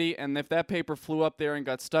and tidy. And if that paper flew up there and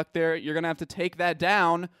got stuck there, you're gonna have to take that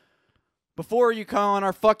down before you come on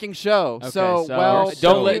our fucking show. Okay, so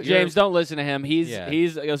don't you're- James. Don't listen to him. He's Yeah.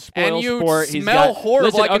 he's a spoiled and you sport. He's smell got, horrible.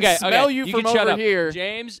 Listen, I can okay, smell okay. you You from can shut over up. here.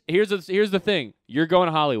 James, here's the thing. You're going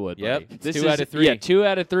to Hollywood. Yep. buddy. It's This 2 is, out of 3. Yeah, 2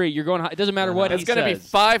 out of 3. You're going. It doesn't matter what It's he gonna be says.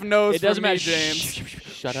 5 no's It doesn't from me, matter. James.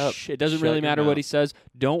 Shut up. It doesn't Shut really your matter mouth. what he says.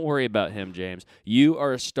 Don't worry about him, James. You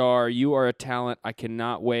are a star. You are a talent. I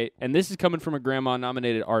cannot wait. And this is coming from a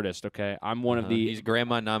Grandma-nominated artist. Okay, I'm one of the. He's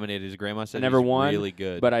grandma nominated. His grandma said I never he's won, really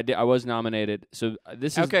good. but I was nominated. So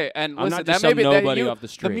this is Okay, and I'm listen, not that just may some be nobody that you, off the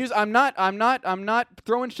street. music. I'm not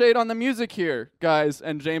throwing shade on the music here, guys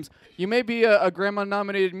and James. You may be a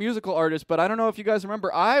Grandma-nominated musical artist, but I don't know if you guys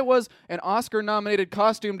remember. I was an Oscar-nominated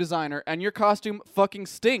costume designer, and your costume fucking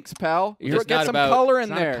stinks, pal. It's Get not some about- color It's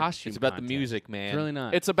in not a there. costume it's about the contest. music, man. It's really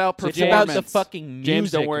not. It's about So It's performance. about the fucking music,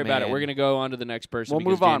 James, don't worry about it. man. We're gonna go on to the next person. We'll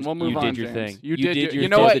because, move on. James, We'll move you on, did your James. thing. You did your you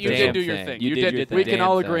know thing. what? You the did damn do your thing. thing. You did your We thing. can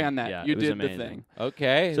all Damn agree thing. on that. Yeah, You it was did the amazing. thing.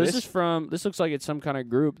 Okay. So this looks like it's some kind of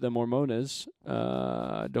group, the Mormonas.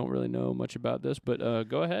 Don't really know much about this, but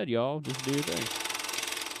go ahead, y'all. Just do your thing.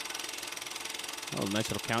 Oh,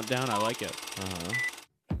 nice little countdown. I like it.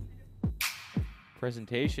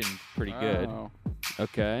 Presentation pretty good. Wow.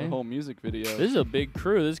 Okay. The whole music video. This is a big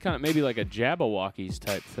crew. This is kind of maybe like a Jabberwockies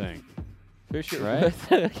type thing. Fisher, Right?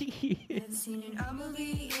 Never seen an R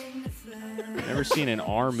movie in the flesh. Never seen an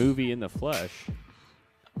R movie in the flesh.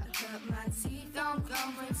 I cut my teeth on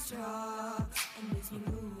conference talks and makes me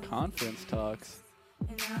move. Conference talks.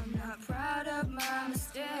 And I'm not proud of my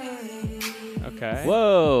mistakes. Okay.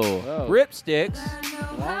 Whoa. Whoa. Ripsticks. I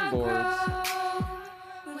know Longboards. I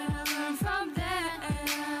grow when I learn from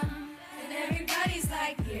them. And everybody's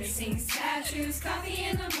like piercings, tattoos, coffee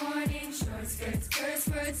in the morning, short skirts, curse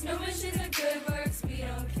words, no missions or good works. We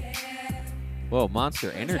don't care. Whoa,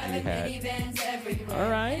 Monster Energy hat. All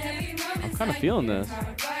right. I'm kind of feeling this.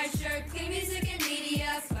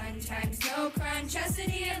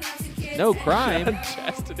 No crime.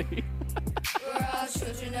 Chastity. We're all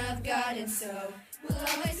children of God, and so we'll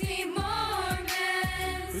always be Mormons.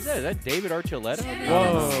 Who's that? Is that David Archuleta?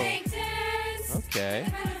 Whoa. Okay.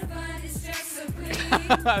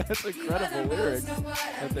 That's incredible lyrics.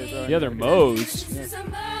 that they're throwing The other in. Moe's. I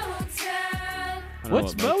don't know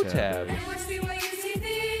What's what Motab?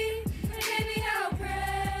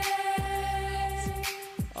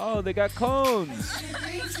 Oh, they got cones.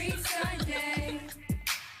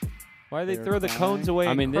 Why do they They're throw the crying. cones away? I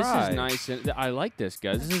and mean, this cry? is nice. And I like this,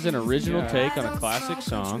 guys. This is an original take on a classic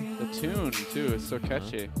song. The tune too is so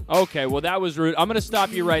catchy. Okay, well that was rude. I'm gonna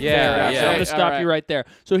stop you right Yeah, there. yeah. I'm gonna Hey, stop alright. you right there.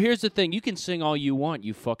 So here's the thing: you can sing all you want,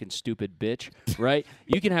 you fucking stupid bitch, right?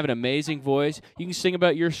 You can have an amazing voice. You can sing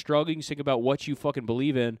about your struggle. You can sing about what you fucking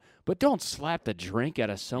believe in. But don't slap the drink out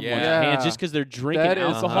of someone's Yeah. hands just because they're drinking That is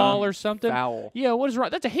alcohol or something. Foul. Yeah, what is wrong?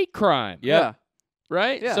 That's a hate crime, Yeah.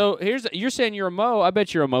 right? Yeah. So you're saying you're a Mo. I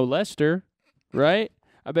bet you're a molester, right?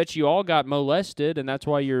 I bet you all got molested, and that's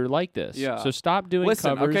why you're like this. Yeah. So stop doing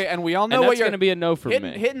Listen, covers. okay, and we all know and what that's you're going to be a no for me.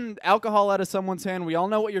 hitting alcohol out of someone's hand. We all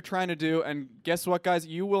know what you're trying to do, and guess what, guys?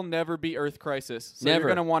 You will never be Earth Crisis. So Never. you're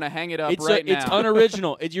gonna want to hang it up It's right now. it's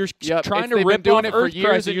unoriginal. You're Yep, trying it's- to they've been rip doing off it for Earth years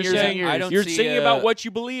Crisis. and You're years and saying years. I don't you're see singing a- about what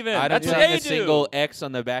you believe in. I don't That's see what they a do. single X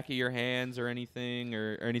on the back of your hands or anything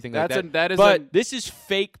or anything like that. That is But a, This is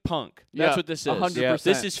fake punk. That's Yeah, what this is. 100%.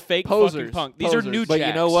 This is fake fucking Posers. punk. These are Posers. new But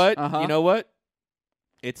you know jacks. what? Uh-huh. You know what?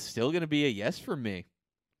 It's still gonna be a yes for me.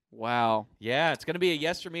 wow. Yeah, it's gonna be a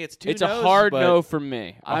yes for me. It's two It's no's, a hard but no from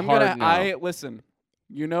me. A I'm hard gonna. no. I listen.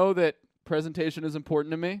 You know that presentation is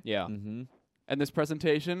important to me, yeah. Mhm. and this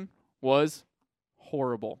presentation was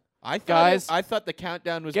horrible. I thought Guys, I thought the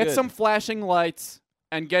countdown was Get good. some flashing lights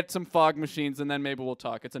and get some fog machines, and then maybe we'll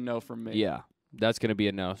talk. It's a no from me. Yeah. That's going to be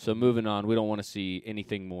a no. So moving on, we don't want to see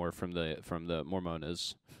anything more from the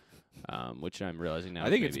Mormonas, which I'm realizing now. I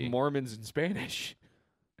think is it's maybe- Mormons in Spanish.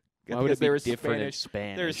 Why would Because it be there were different in Spanish.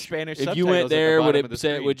 Spanish? There's Spanish. If you went subtitles at the there, would bottom of it the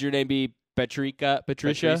say? screen. Would your name be Patricia?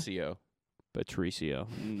 Patricia? Patricio. Patricio.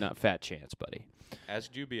 Not fat chance, buddy.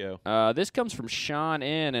 Ask Jubio. This comes from Sean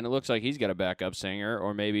N, and it looks like he's got a backup singer,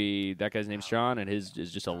 or maybe that guy's name's Sean, and his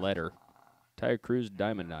is just a letter. Tyre Cruz,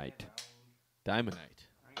 Diamond Night. Diamondite.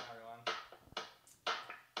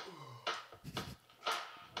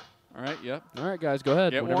 All right. Yep. All right, guys, go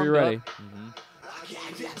ahead Get whenever you're warmed ready.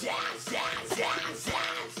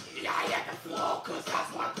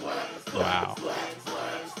 Wow.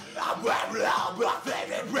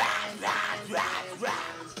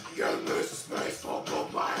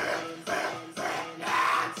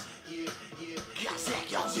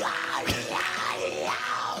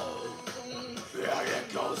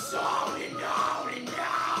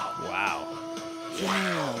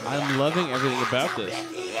 Wow. I'm loving everything about this.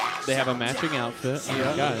 They have a matching outfit. Oh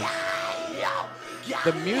my God.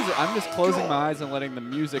 The music. I'm just closing my eyes and letting the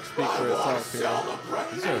music speak for itself here.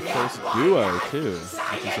 This is our first duo too,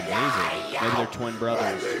 which is amazing. Maybe they're twin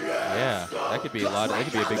brothers. Yeah, that could be a lot. That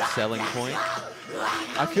could be a big selling point.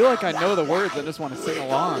 I feel like I know the words. I just want to sing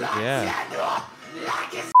along. Yeah.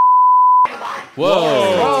 Whoa.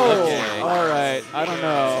 Oh, Okay. all right. I don't A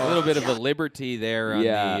know. little bit of a liberty there on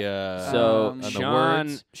Yeah. the. So on the Sean,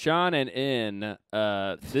 words. Sean and N,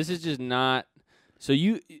 this is just not. So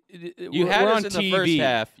you had we're us on in TV. the first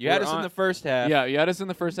half. You had We're us in on- the first half. Yeah, you had us in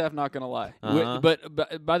the first half. Not gonna lie. Uh-huh.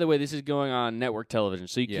 But by the way, this is going on network television,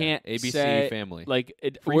 so you Yeah, can't ABC say, Family. Like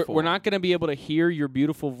we're Freeform. not going to be able to hear your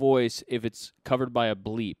beautiful voice if it's covered by a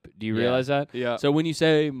bleep. Do you Yeah. realize that? Yeah. So when you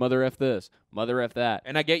say "mother f this," "mother f that,"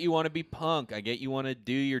 And I get you want to be punk. I get you want to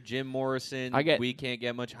do your Jim Morrison. I get- we can't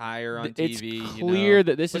get much higher on it's TV. clear you know?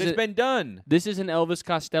 that this but is it's been done. this is an Elvis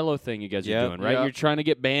Costello thing you guys Yep. are doing, right? Yep. You're trying to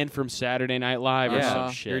get banned from Saturday Night Live or Yeah,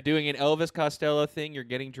 some shit. you're doing an Elvis Costello thing. You're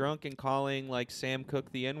getting drunk and calling like Sam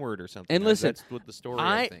Cooke the N-word or something. And listen, that's what the story.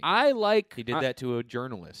 I think I like he did that to a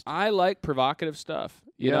journalist. I like provocative stuff.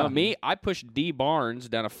 You Yeah. know, me, I pushed D Barnes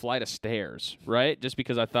down a flight of stairs, right? Just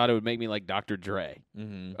because I thought it would make me like Dr. Dre.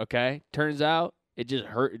 Mm-hmm. Okay? Turns out it just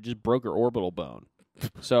hurt. It just broke her orbital bone.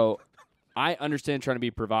 So I understand trying to be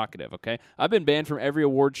provocative, okay? I've been banned from every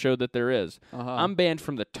award show that there is. Uh-huh. I'm banned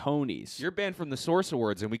from the Tonys. You're banned from the Source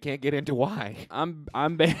Awards, and we can't get into why. I'm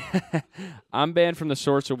banned I'm banned from the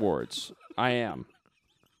Source Awards. I am.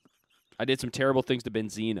 I did some terrible things to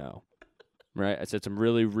Benzino. Right? I said some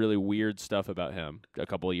really, really weird stuff about him a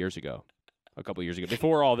couple of years ago.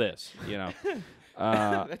 Before all this, you know.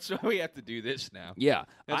 That's why we have to do this now. Yeah.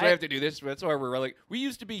 That's why we have to do this. That's why we're like, we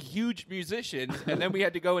used to be huge musicians, and then we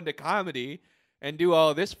had to go into comedy and do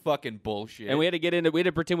all this fucking bullshit. And we had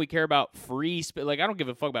to pretend we care about free speech. Like, I don't give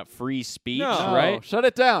a fuck about free speech, No. right? Shut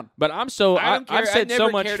it down. But I've I said never so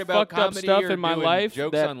much cared about fucked up comedy stuff or in my doing life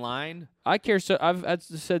jokes that online. I've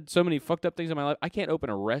said so many fucked up things in my life. I can't open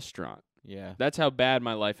a restaurant. Yeah, That's how bad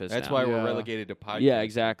my life is that's now. why Yeah. we're relegated to podcast. Yeah,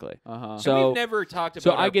 exactly. Uh-huh. So we've never talked about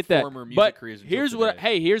So I our get that. former music But careers. until here's what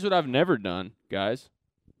today. here's what I've never done, guys.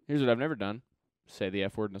 Here's what I've never done. say the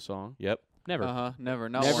F word in a song. Yep. Never. Never.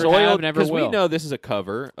 Not Never once. have, never because we will. know this is a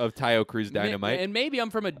cover of Tayo Cruz Dynamite. And maybe I'm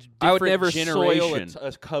from a different I would never generation. soil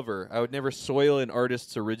a cover. I would never soil an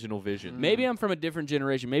artist's original vision. Maybe I'm from a different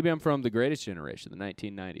generation. Maybe I'm from the greatest generation, the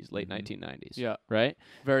 1990s, late 1990s. Yeah. Right?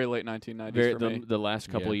 Very late 1990s Very, for the, me. the last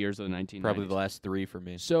couple Yeah. of years of the 1990s. Probably the last 3 for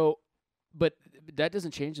me. So, but that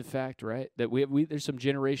doesn't change the fact, right, that we there's some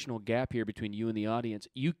generational gap here between you and the audience.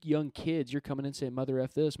 You young kids, you're coming in saying "Mother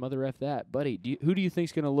F this, Mother F that," buddy. Who do you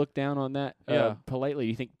think's going to look down on that politely? Do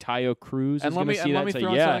you think Tayo Cruz And is let going me- to and see let that me and say, throw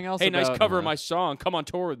in "Yeah, something else hey, nice about- cover of my song. Come on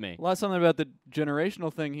tour with me." Well, that's something about the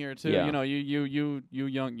generational thing here too. Yeah. You know, you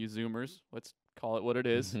Zoomers. Let's call it what it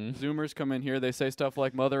is. Mhm. Zoomers come in here. They say stuff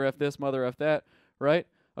like "Mother F this, Mother F that," right?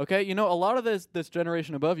 Okay. You know, a lot of this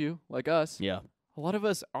generation above you, like us, Yeah. a lot of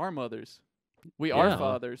us are mothers. We Yeah. are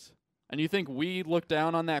fathers. And you think we look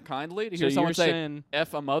down on that kindly to So hear someone you're say saying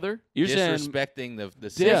 "F a mother"? you're saying disrespecting the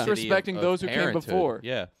Disrespecting of those who came parenthood. before.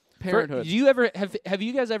 Yeah. Parenthood. Do you ever have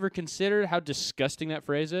you guys ever considered how disgusting that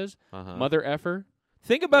phrase is? Uh-huh. Mother effer.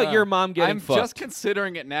 Think about your mom getting I'm fucked. just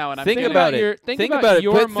considering it now, and I'm think thinking about your- it. think Think about about it.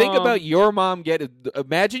 your But think mom- about your mom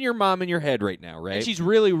imagine your mom in your head right now, right? And she's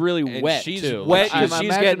really, really And wet she's too. wet I'm because she's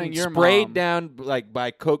imagining getting your sprayed mom. down like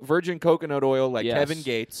by virgin coconut oil, like Yes. Kevin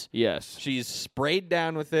Gates. Yes. She's sprayed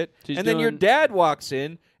down with it, She's and then your doing- dad walks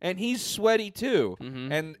in, and he's sweaty too,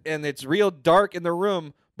 Mhm. and it's real dark in the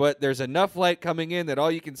room. But there's enough light coming in that all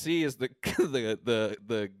you can see is the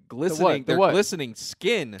the glistening The what? glistening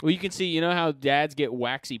skin. Well, you can see, you know how dads get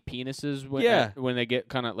waxy penises when, Yeah. when they get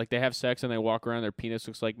kind of like they have sex and they walk around, their penis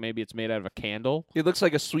looks like maybe it's made out of a candle. It looks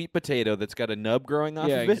like a sweet potato that's got a nub growing off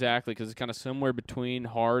Yeah, of it. exactly, because it's kind of somewhere between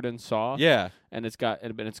hard and soft. Yeah, and it's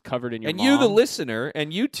covered in your and mom. you, the listener,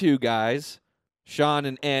 and you two guys, Sean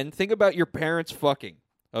and N, think about your parents fucking.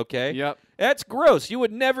 Okay, Yep. that's gross. You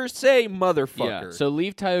would never say Yeah, motherfucker. so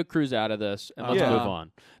leave Tayo Cruz out of this, and let's Yeah. move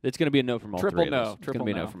on. It's going to be a no from all Triple three of no. us. It's going to Triple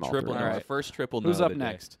be a no no. from all triple three. no. All The right. first triple no. Who's of up the day.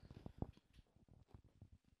 next?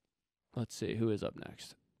 Let's see, who is up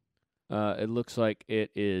next? It looks like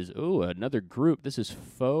it is, another group. This is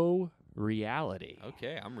Faux Reality.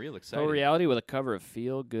 Okay, I'm real excited. Faux Reality with a cover of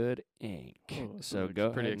Feel Good Inc. Oh, this So looks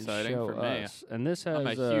go pretty ahead and exciting show for me. us. And this has I'm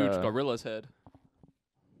a huge gorilla's head.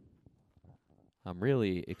 I'm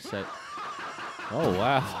really excited. Oh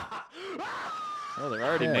wow! Oh, they're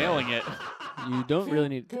already Okay. nailing it. You don't really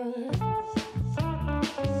need.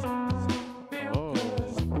 Oh.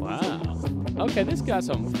 Wow. Okay, this got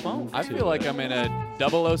some funk. I to feel like it. I'm in a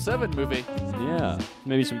 007 movie. Yeah.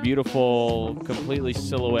 Maybe some beautiful, completely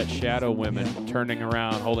silhouette shadow women turning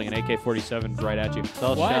around, holding an AK-47 right at you.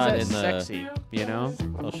 all Why shot is that in the- sexy? You know.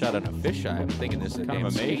 Well, shot on a fisheye. I'm thinking this is a Kind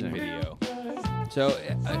of damn skate amazing. video. So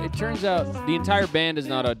it turns out the entire band is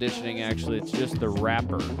not auditioning. Actually, it's just the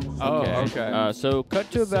rapper. Oh, okay. So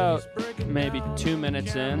cut to about maybe 2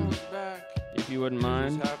 minutes in, if you wouldn't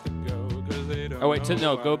mind. Oh wait,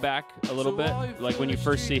 go back a little bit. Like when you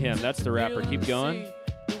first see him, that's the rapper. Keep going.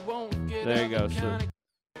 There you go. So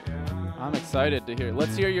I'm excited to hear.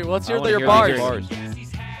 Let's hear your I wanna your hear bars.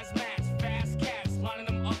 these bars.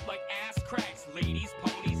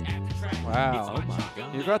 Wow. oh my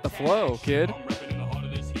god. You got the flow, kid.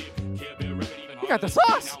 You got the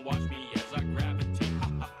sauce.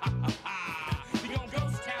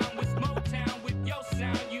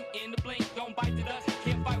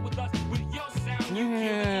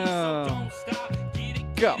 Yeah.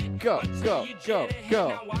 Go, go, go, go,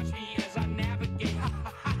 go.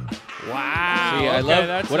 Wow. See, I Okay, love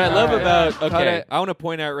that's what I love alright. about. Cut Okay, it. I want to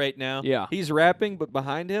point out right now. Yeah. he's rapping, but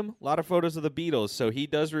behind him, a lot of photos of the Beatles. So he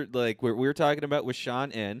does like we were talking about with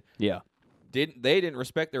Sean N. Yeah. They didn't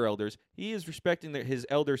respect their elders. He is respecting his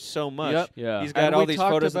elders so much. Yep. Yeah. He's got And all we these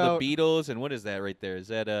talked photos about- of the Beatles, and what is that right there? Is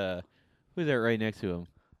that who's that right next to him?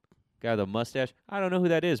 Guy with the mustache. I don't know who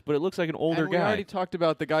that is, but it looks like an older And we guy. already talked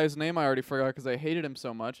about the guy's name. I already forgot because I hated him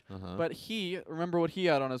so much. Uh-huh. But remember what he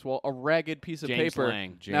had on his wall? A ragged piece of James paper.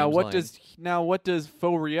 Lang. Now James what Lang. does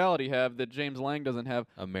Faux Reality have that James Lang doesn't have?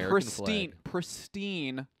 American flag.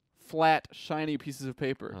 Pristine, flat, shiny pieces of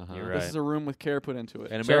paper. Uh-huh. You're This right. is a room with care put into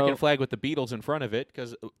it. An American So- flag with the Beatles in front of it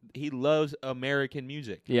because he loves American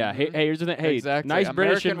music. Yeah. Hey, here's the thing. Hey, Exactly. nice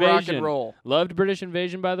British American rock invasion. and roll. Loved British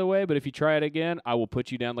Invasion, by the way. But if you try it again, I will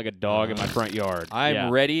put you down like a dog in my front yard. I'm Yeah.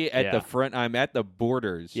 ready at Yeah. the front. I'm at the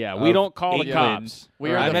borders. Yeah, we of don't call the England. cops.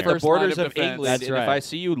 We are I'm the at the first line borders of of defense. England, That's and right. if I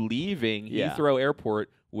see you leaving Yeah. Heathrow Airport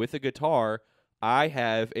with a guitar, I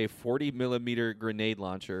have a 40mm grenade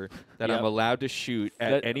launcher that Yep. I'm allowed to shoot at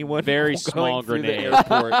That anyone very going small through grenade. the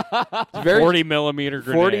airport. It's very 40mm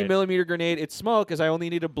grenade. 40mm grenade. It's small because I only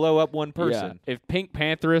need to blow up one person. Yeah. If Pink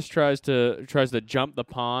Pantheress tries to jump the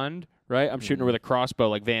pond, right? I'm shooting her with a crossbow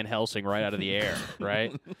like Van Helsing right out of the air,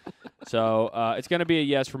 right? So it's going to be a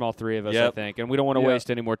yes from all three of us, I think. And we don't want to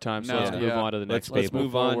waste any more time, so let's move on to the next table. Let's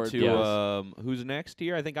move on to Yes. who's next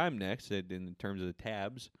here. I think I'm next in terms of the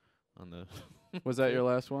tabs on the. Was that your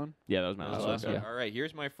last one? Yeah, that was my last one. Okay. All right,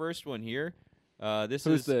 here's my first one here.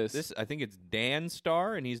 Who's this? I think it's Dan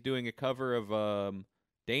Starr, and he's doing a cover of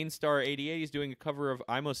Dane Star 88. He's doing a cover of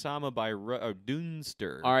I'm Osama by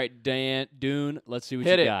Dunster. All right, Dune, let's see what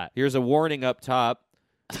Hit you it. got. Here's a warning up top.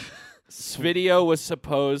 This video was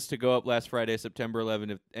supposed to go up last Friday, September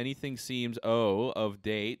 11th. If anything seems of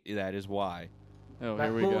date, that is why. Oh,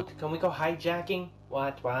 here we go. Mahmood, can we go hijacking?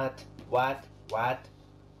 What, bro?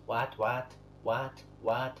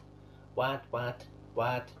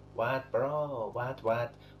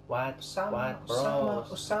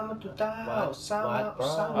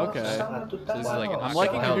 Okay. This is like I'm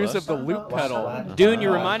liking your use of the loop pedal. Dune,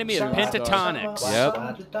 you reminded me of Pentatonics.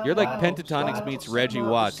 Yep. You're like Pentatonics meets Reggie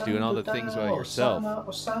Watts doing all the things by yourself.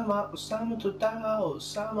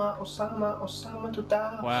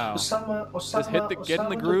 Wow. Just get in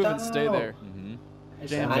the groove and stay there. Mm-hmm.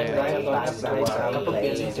 Jam band.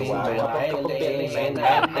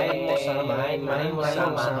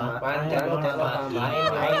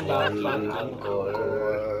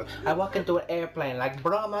 I walk into an airplane like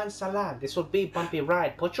Brahman Salam. This will be a bumpy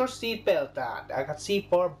ride. Put your seatbelt on. I got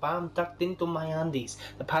C4 bomb tucked into my undies.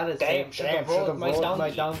 The pilot said, should have rode my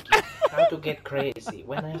donkey. How to get crazy.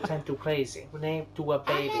 When I turn to crazy. When I to a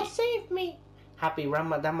baby. Allah save me. Happy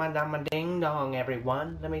Ramadan ding dong,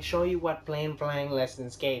 everyone. Let me show you what plain flying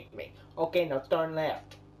lessons gave me. Okay, now turn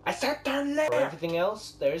left. I said turn left. For everything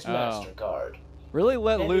else, there's MasterCard. Really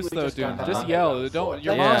let Maybe loose we though, just Dune. got Just that yell. on Don't.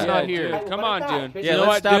 Your Yeah, mom's yeah, not dude. here. Come on, Dune. Yeah,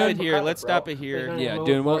 let's stop it here. Let's stop it here. Yeah,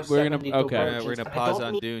 Dune, we're gonna- okay. We're gonna pause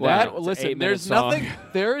on Dune. That, now. listen, 8-minute there's song. nothing.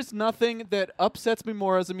 There is nothing that upsets me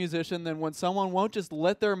more as a musician than when someone won't just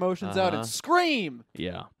let their emotions out and scream.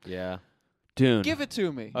 Yeah. Yeah. Dune. Give it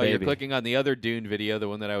to me. Oh, you're Baby. clicking on the other Dune video, the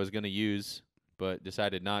one that I was going to use, but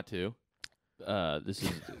decided not to. This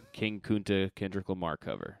is King Kunta Kendrick Lamar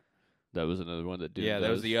cover. That was another one that Dune Yeah, that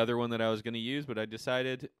was does. the other one that I was going to use, but I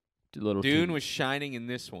decided Little Dune too- was shining in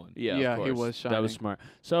this one. Yeah, Yeah, of he course. was That was shining. smart.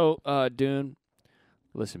 So, Dune,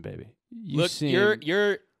 listen, baby. You Look, seem, you're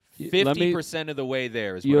let me- 50% of the way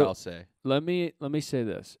there is you- what I'll say. let me say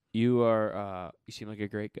this. You are you seem like a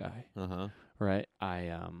great guy, Uh-huh. right? I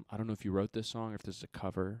don't know if you wrote this song or if this is a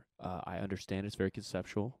cover. I understand it's very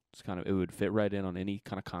conceptual. It's kind of it would fit right in on any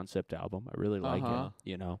kind of concept album. I really like Uh-huh.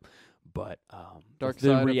 it, But Dark the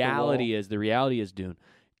Side of the reality is Dune.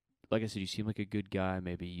 Like I said, you seem like a good guy.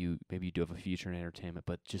 Maybe you do have a future in entertainment,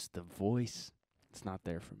 but just the voice, it's not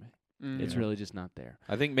there for me. It's really just not there.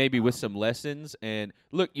 I think maybe with some lessons and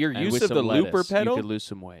look, your And use with of some the looper lettuce, pedal. you could lose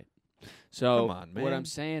some weight. So Come on, what man. I'm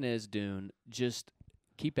saying is, Dune, just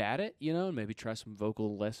keep at it, and maybe try some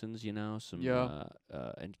vocal lessons, some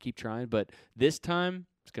and keep trying. But this time,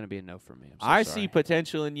 it's gonna be a no for me. I sorry. see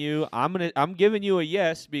potential in you. I'm giving you a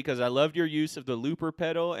yes because I loved your use of the looper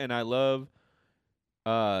pedal and I love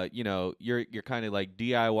your kind of like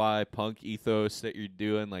DIY punk ethos that you're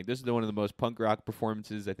doing. Like this is one of the most punk rock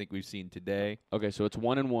performances I think we've seen today. Okay, so it's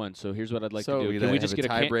 1-1. So here's what I'd like So to we do. Can we have just a get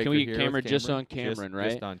tiebreaker can we here get camera with just Cameron? on Cameron, Just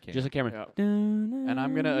right? on Cameron. Just on Cameron. Yep. And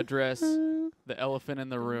I'm gonna address the elephant in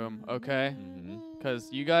the room, okay? Mhm.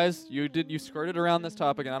 Because you guys, you skirted around this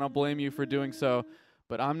topic, and I don't blame you for doing so.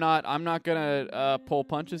 But I'm not gonna pull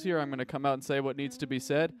punches here. I'm gonna come out and say what needs to be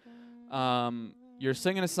said. You're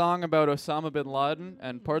singing a song about Osama bin Laden,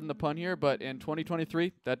 and pardon the pun here, but in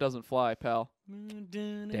 2023, that doesn't fly, pal.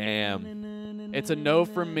 Damn. It's a no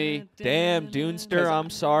from me. Damn, Dunester,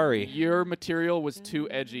 I'm sorry. Your material was too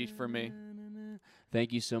edgy for me.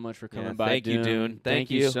 Thank you so much for coming Yeah, by. thank you, Dune. Thank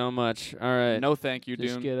you you. so much. All right. No, thank you,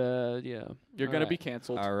 Just Dune. get You're all gonna right. be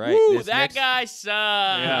canceled. All right. Woo, this that next- guy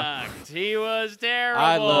sucked. He was terrible.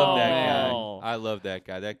 I love that guy. Oh. I love that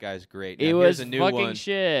guy. That guy's great. He Now, was here's a new fucking one.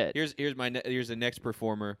 shit. Here's the next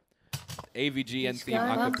performer. AVGN theme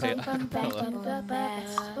acapella.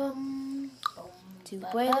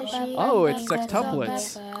 Oh, it's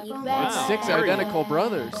sextuplets. Wow. It's six Very identical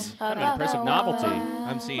brothers. Kind of an impressive novelty.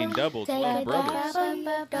 I'm seeing double 12 brothers.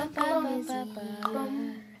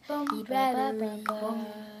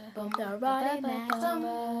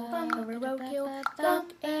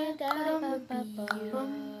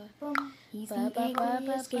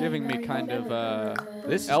 Giving me kind of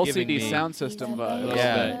This is giving me- LCD sound system vibes.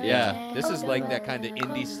 Yeah, yeah. This is like that kind of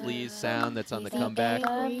indie sleaze sound that's on the comeback.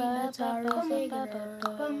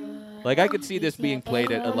 Like I could see this being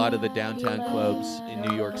played at a lot of the downtown clubs in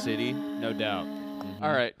New York City. No doubt.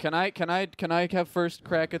 All right, can I have first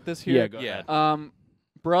crack at this here? Yeah, go Yeah. ahead.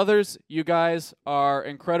 Brothers, you guys are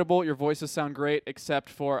incredible. Your voices sound great, except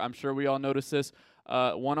for, I'm sure we all noticed this,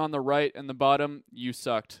 one on the right and the bottom, you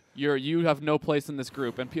sucked. You have no place in this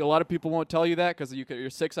group. And a lot of people won't tell you that because you're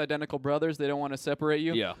 6 identical brothers. They don't want to separate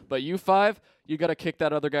you. Yeah. But you 5, you got to kick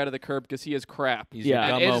that other guy to the curb because he is crap. He's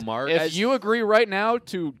Yeah. a gummo mark. If you agree right now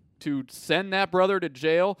to send that brother to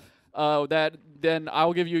jail, then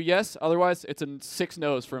I'll give you a yes. Otherwise, it's a 6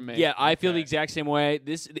 no's from me. Yeah, I feel the exact same way.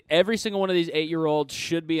 Every single one of these 8-year-olds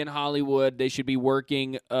should be in Hollywood. They should be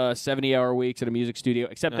working 70-hour weeks at a music studio.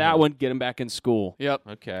 Except that one, get him back in school. Yep.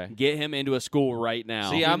 Okay. Get him into a school right now.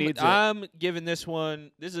 See, He needs it. I'm giving this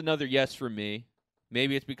one. This is another yes from me.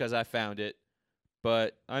 Maybe it's because I found it,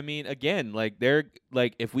 but I mean, again, like they're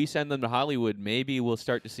like if we send them to Hollywood, maybe we'll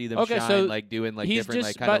start to see them Okay, shine, so like doing like he's different, just-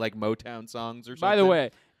 like kind of but- like Motown songs or something. By the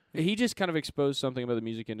way, he just kind of exposed something about the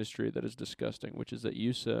music industry that is disgusting, which is that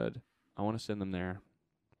you said, I want to send them there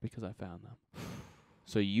because I found them.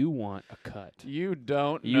 So you want a cut. You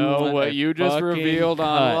don't You know want what a you just fucking revealed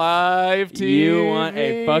on cut. live TV. You want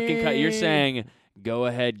a fucking cut. You're saying, go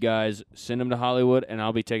ahead, guys, send them to Hollywood, and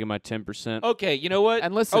I'll be taking my 10%. okay, you know what?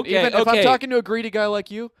 And listen, okay, even if I'm okay. talking to a greedy guy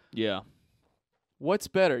like you, Yeah. what's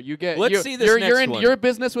better? You get. Let's you, see this you're, next you're in one. your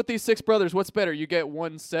business with these 6 brothers. What's better? You get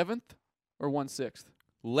 1/7 or 1/6?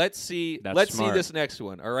 Let's see. That's Let's smart. see this next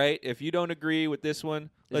one. All right. If you don't agree with this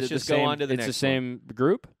one, let's Is it just the go same- on to the it's next the same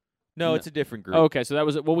group? one. No, No. it's a different group. Okay, so that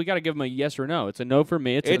was it. Well, we got to give him a yes or no. It's a no from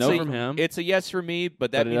me. It's a no from him. It's a yes for me,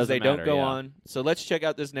 but that But it means they doesn't don't matter, go yeah. on. So let's check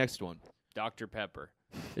out this next one. Dr. Pepper.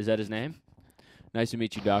 Is that his name? Nice to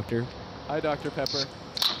meet you, Doctor. Hi, Dr. Pepper.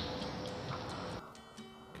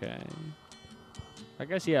 Okay. I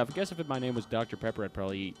guess, yeah. I guess if my name was Dr. Pepper, I'd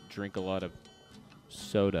probably drink a lot of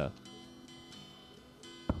soda.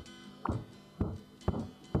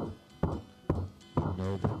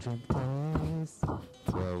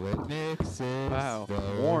 Wow,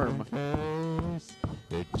 warm.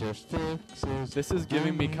 This is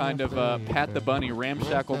giving me kind of Pat the Bunny,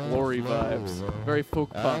 Ramshackle Glory vibes. Very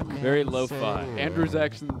folk punk. Very lo-fi. Andrew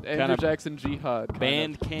Jackson of Jackson Jihad. kind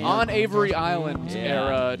Band of. camp. On Avery Island Yeah.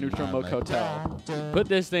 era Neutral Milk Hotel. Put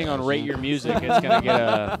this thing on Rate Your Music. It's going to get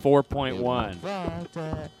a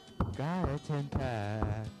 4.1. Got a 10-pack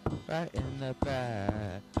right in the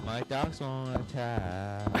back. My dogs won't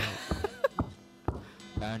attack.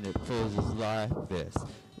 And it pulls like this.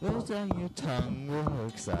 Looks like your tongue will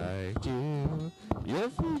excite you.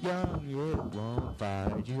 If you're young, it won't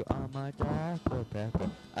fight you. On my Dr. Pepper,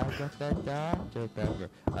 I got that Dr. Pepper.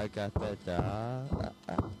 I got that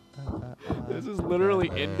Dr. This is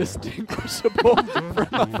literally indistinguishable from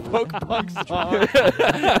a folk punk song.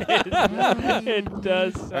 It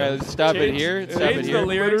does. All right, let's stop it here. Stop it Change the here.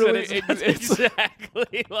 lyrics and Literally, it sounds it's-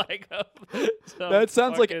 exactly like That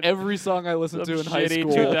sounds like fucking- every song I listened to some in high shitty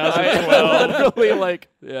school. 2012. Literally, like,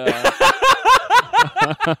 yeah.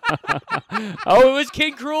 Oh, it was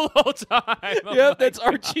King Cruel the whole time. Oh Yep, my that's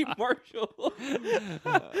God. Archie Marshall.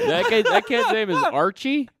 That kid's name is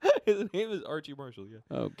Archie? His name is Archie Marshall. Yeah.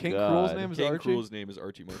 Oh, King God. Cruel's name is King Archie. Cruel's name is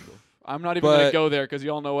Archie Marshall. I'm not even going to But- go there because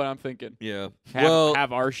you all know what I'm thinking. Yeah.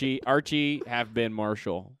 Have Archie have Ben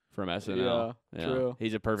Marshall from SNL. Yeah, true.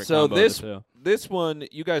 He's a perfect So combo of this- the two. this one,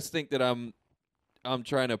 you guys think that I'm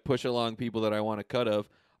trying to push along people that I want to cut of.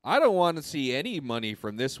 I don't want to see any money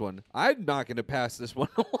from this one. I'm not going to pass this one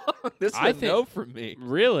along. This is I a think- no from me.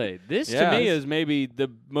 Really? This to me Yes. is maybe the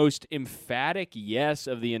most emphatic yes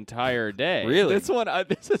of the entire day. Really? This one,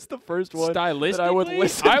 this is the first one Stylistically, that I would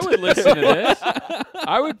listen I would to. listen to this.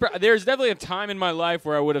 I would. There's definitely a time in my life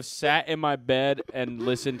where I would have sat in my bed and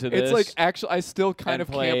listened to this. It's like, actually, I still kind and of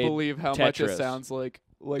can't played believe how much it Tetris. sounds like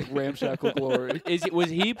Ramshackle Glory. Was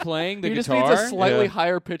he playing the He just guitar? needs a slightly Yeah.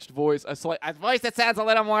 higher pitched voice, a voice that sounds a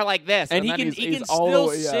little more like this, and he then can he's all the still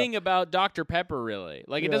way, yeah. sing about Dr. Pepper. Really,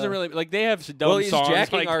 like it Yeah. doesn't really like they have dumb Well, he's songs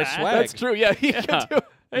jacking like our that. swag. That's true. Yeah, he Yeah. can do it.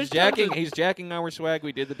 He's jacking our swag.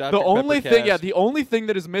 We did the Dr. The only Pepper thing, cast. the only thing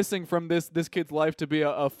that is missing from this kid's life to be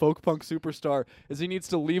a folk punk superstar is he needs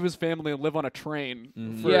to leave his family and live on a train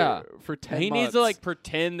Mhm. for, Yeah. for 10 He months. needs to like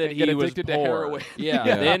pretend that and he get was addicted to poor. heroin. Yeah,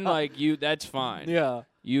 Yeah. then like that's fine. yeah.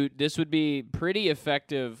 This would be pretty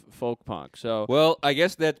effective folk punk. So Well, I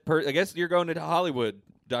guess I guess you're going to Hollywood,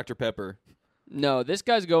 Dr. Pepper. no, this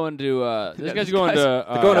guy's going to Yeah, this guy's this going guy's-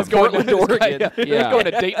 to going to He's going Portland, this guy- Oregon. yeah, he's Yeah. going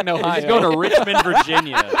to Dayton, Ohio. he's going to Richmond,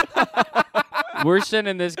 Virginia. We're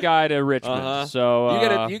sending this guy to Richmond. Uh-huh.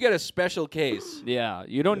 So You get a special case. yeah,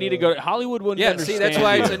 you don't need to go to Hollywood. Wouldn't Yeah, see, that's understand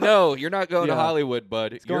why you. it's a no. You're not going to Yeah. Hollywood,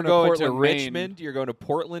 bud. You're going to going to Portland, Maine. Richmond. You're going to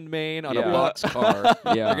Portland, Maine on a Yeah. boxcar.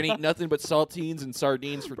 Yeah. You're going to eat nothing but saltines and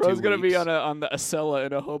sardines for 2 Bro's weeks. going to be on the Acela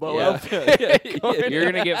in a hobo Yeah. outfit. You're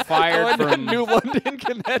gonna get fired Going to from New London,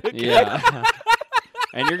 Connecticut. yeah.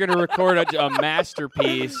 and you're gonna record a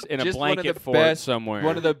masterpiece in a Just one of blanket the fort best- somewhere.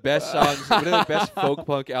 One of the best songs, one of the best folk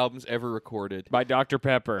punk albums ever recorded. by Dr.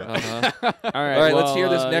 Pepper. Uh-huh. All right, All right, let's hear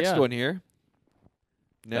this well, next yeah. one here.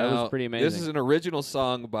 That was Now, pretty This amazing. is an original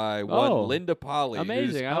song by one Oh. Linda Polly. who's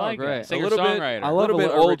Amazing. I Oh, like great. it. A Singer little bit- songwriter. I a love little bit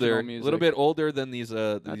original older, a music. little bit older than these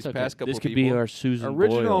That's these okay. past couple This could people. be our Susan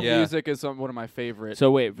Original Boyle. Yeah. music is one of my favorite.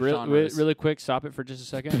 So wait, genres. really quick, stop it for just a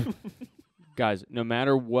second, guys. No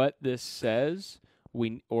matter what this says,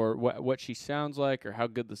 or what she sounds like, or how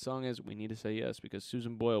good the song is, we need to say yes because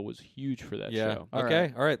Susan Boyle was huge for that Yeah. show.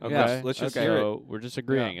 Okay. All right. Okay. Yes, let's just Okay. hear it. So we're just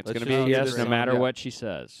agreeing. Yeah. It's Let's going to just be a hear yes the no song. matter Yeah. what she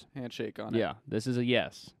says. Handshake on it. Yeah, this is a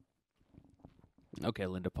yes. Okay,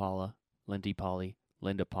 Linda Polly. Go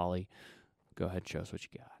ahead and show us what you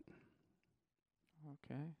got.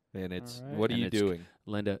 Okay. And it's All right. what are And you it's- doing?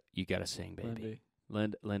 Linda, you got to sing, baby.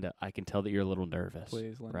 Lindy, Linda, I can tell that you're a little nervous.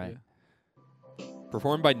 please, Lindy. Right.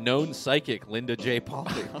 Performed by known psychic Linda J.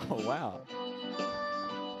 Polly. Oh wow.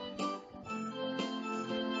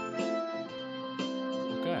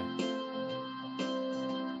 Okay.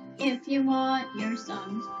 If you want your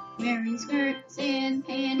sons wearing skirts and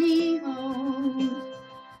pantyhose,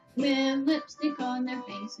 with lipstick on their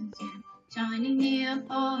faces and shining nail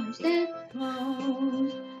polished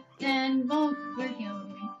clothes, then vote for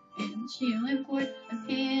Hillary and she'll import the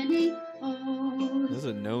pantyhose. This is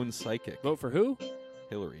a known psychic. Vote for who?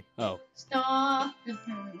 Hillary. Oh. Stop the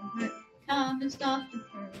pervert, come and stop the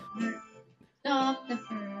pervert. Stop the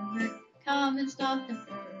pervert, come and stop the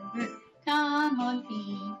pervert. Come on,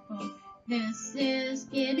 people, this is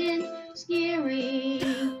getting scary.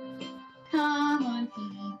 Come on,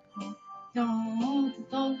 people, don't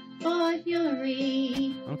vote for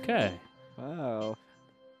Hillary. Okay. Wow.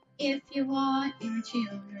 If you want your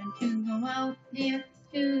children to go out there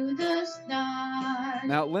to the stars,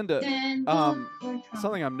 Now, Linda, then vote um, for Trump.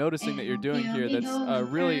 something I'm noticing that you're doing here that's a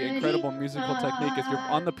really incredible musical technique is you're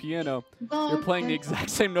on the piano, you're playing the exact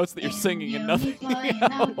same notes that you're singing and nothing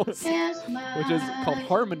else, which is called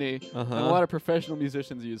harmony, and a lot of professional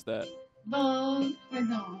musicians use that. Vote for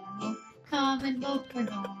Donald. Come and vote for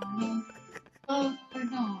Donald. Vote for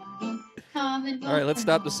Donald. Come and vote All right, let's for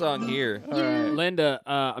stop the song Donald. here. All right. Linda,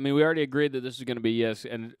 I mean, we already agreed that this was going to be yes,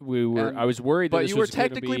 and we were. And- I was worried that But this you were was gonna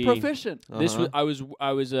technically be, proficient. This was. Uh-huh.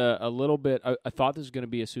 I was a little bit. I thought this was going to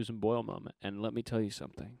be a Susan Boyle moment, and let me tell you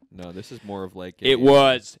something. No, this is more of like It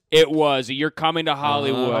was. You're coming to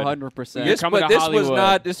Hollywood. 100%. You're This, coming but to this was Hollywood.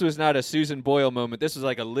 not. This was not a Susan Boyle moment. This was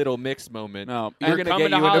like a Little Mix moment. No. We're You're gonna coming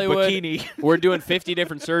get to you Hollywood. in a bikini. We're doing 50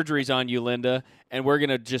 different surgeries on you, Linda, and we're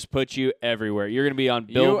gonna just put you everywhere. You're gonna be on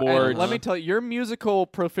billboards. Let me tell you, your musical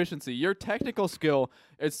proficiency, your technical skill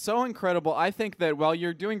is so incredible. I think that while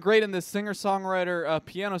you're doing great in this singer-songwriter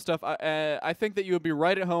piano stuff, I think that you would be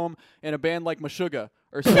right at home in a band like Meshuggah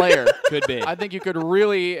or Slayer. Could be. I think you could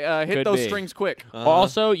really hit Could those be. strings quick.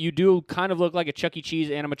 Also, you do kind of look like a Chuck E. Cheese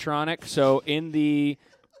animatronic. So in the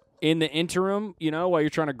interim, while you're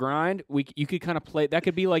trying to grind, you could kind of play. That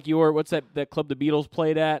could be like what's that club the Beatles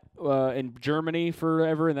played at in Germany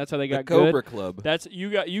forever, and that's how they The got Cobra good. Club.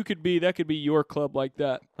 That could be your club like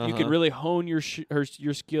that. You could really hone your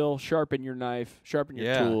skill, sharpen your knife, sharpen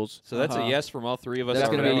your tools. So that's a yes from all three of us. That's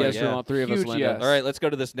going to be a already. yes from all three of us, Huge Linda. yes. All right, let's go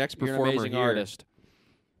to this next You're an performer amazing here. artist.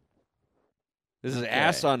 This is Okay.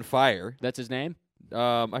 Ass on Fire. That's his name.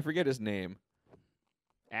 I forget his name.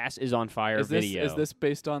 Ass is on fire Is this video. is this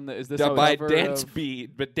based on the? Is this Done a by cover Dance of- B,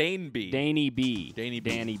 but Dane B. Danny B. Danny B.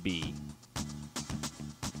 Danny B.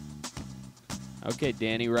 Okay,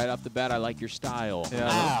 Danny, right off the bat, I like your style. Yeah.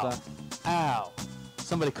 Ow. that's, Ow.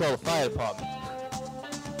 Somebody call the fire department.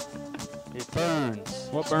 It burns.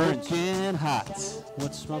 What burns? Smoking hot.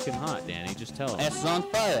 What's smoking hot, Danny? Just tell us. S is on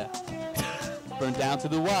fire. Burned down to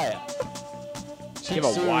the wire. You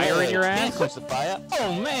have a wire in your Can't ass? quench the fire.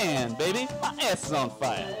 Oh man, baby, my ass is on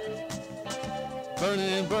fire.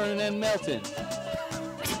 Burning and melting.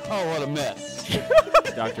 Oh, what a mess.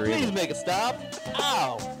 Dr. Please Evil. make it stop.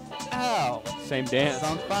 Ow. Ow. Same It's dance.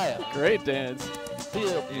 on fire. great dance.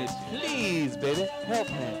 Please, baby, help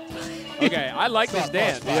me. Okay, I like this Stop,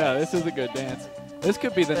 dance. stop. Yeah, this is a good dance. This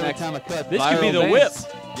could be the Every next. time I cut, This could be viral the whip. dance.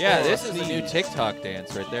 Yeah, Oh, this is the sneeze. new TikTok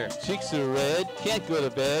dance right there. Cheeks are red, can't go to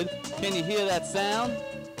bed. Can you hear that sound?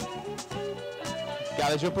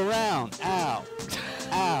 Gotta jump around. Ow.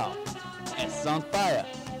 Ow. It's on fire.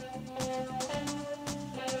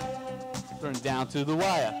 Burn down to the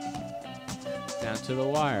wire. Down to the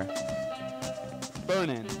wire.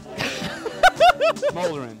 Burning.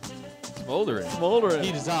 Smoldering. Smoldering. Smoldering.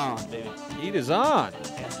 Heat is on, baby. Heat is on.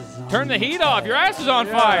 Ass is on. Turn the heat off. Your ass is on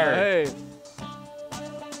Yeah, fire. Hey.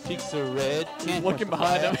 Cheeks are red. Can't Looking touch the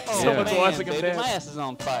behind him, fire. Oh, someone's man, watching him baby, dance. My ass is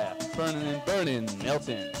on fire. Burning and burning,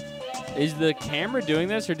 melting. Is the camera doing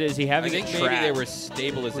this, or is he I having think it maybe they tracked? were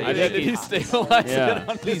stabilization. I think he stabilized Yeah. it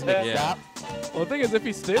on Please his make head. it stop. Well, the thing is, if he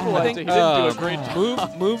I stabilized think it, he didn't do a great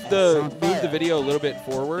job. move the video a little bit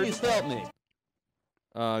forward. Please help me.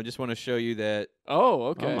 I just want to show you that Oh,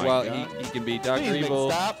 okay. Oh my while God. he can be Please Dr. make it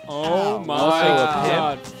Evil, stop. Oh Ow. my Also a pimp.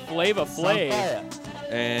 God! Flava It's on Flav. fire.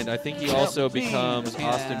 and I think he Help also me. becomes Can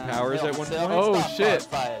Austin I Powers help at one myself? point. Oh, Stop shit.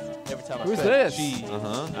 fires every time I Who's touch this? cheese.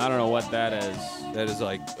 I don't know what that is. That is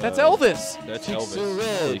like That's Elvis. That's Cheeks are Elvis.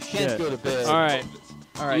 red. Holy Can't shit. go to bed. All right,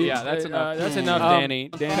 All right, yeah, that's enough. That's enough, Um, Danny.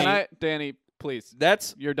 Danny, Can Danny, please.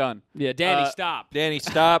 That's You're done. yeah, Danny, uh, stop. Danny.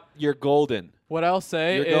 Stop! You're golden. What I'll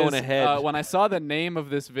say You're is, going ahead. When I saw the name of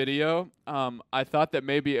this video, I thought that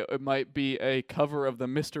maybe it might be a cover of the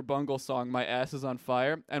Mr. Bungle song "My Ass Is on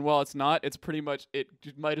Fire," and while it's not, it's pretty much it.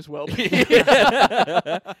 Might as well be.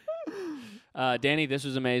 Danny, this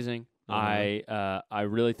was amazing. I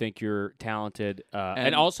really think you're talented, and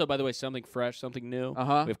And- also, by the way, something fresh, something new.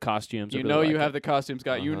 Uh-huh. We have costumes. I You really know like you it. have the costumes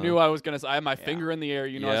guy. You Uh-huh. knew I was gonna say. I had my finger in the air.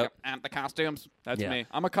 You know, I was Yep. like, the costumes. That's Yeah. me.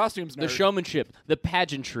 I'm a costumes nerd. the showmanship, the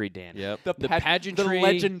pageantry, Danny. Yep. the pageantry, the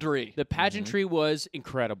legendary. The pageantry was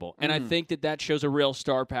incredible, and I Mhm. think that shows a real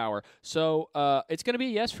star power. So it's going to be a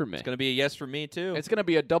yes for me. It's gonna be a yes for me too. It's gonna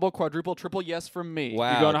be a double, quadruple, triple yes from me.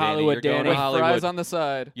 Wow, going to Danny, Hollywood, you're going Danny. to With Hollywood. fries on the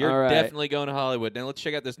side. You're All right. definitely going to Hollywood. Now let's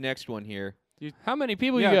check out this next one here. How many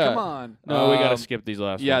people Yeah, you got? come on. No, we got to Um, skip these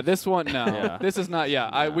last Yeah, ones. this one. No, Yeah. this is not.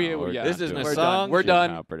 Yeah, we're yeah. This isn't a we're song? Done. We're Too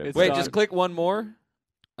done. operative. It's Wait, done. just click one more.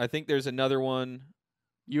 I think there's another one.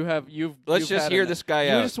 You've. Let's you've just had hear enough. this guy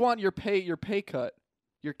You out. just want your pay cut.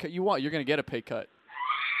 You're gonna get a pay cut.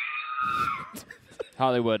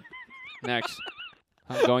 Hollywood. Next.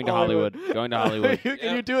 I'm going to Hollywood. Going to Hollywood.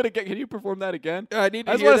 Can you do it again? Can you perform that again? I need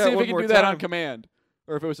to I just hear want to that see if one we can more do that on time. command,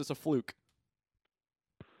 or if it was just a fluke.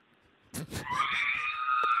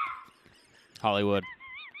 Hollywood.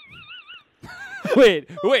 wait.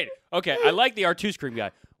 Okay, I like the R2 scream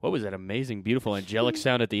guy. What was that amazing, beautiful, angelic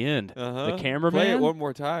sound at the end? Uh-huh. The cameraman? Play it one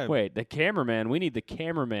more time. Wait, the cameraman. We need the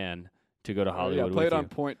cameraman to go to Hollywood Yeah, play with it on you.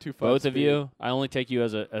 0.25. Both of speed. you. I only take you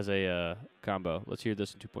as a combo. Let's hear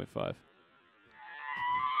this in 2.5.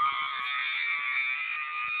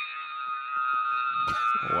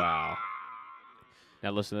 Wow.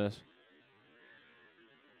 Now listen to this.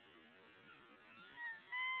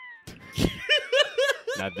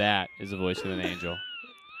 Now that is the voice of an angel.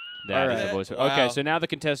 That is the Alright. voice of. Wow. Okay, so now the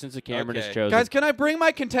contestants the Cameron has Okay. chosen. Guys, can I bring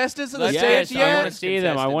my contestants to the Let's stage yes, get I yet? want to see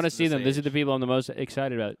them. I want to Contestants see to the them. These are the stage. people I'm the most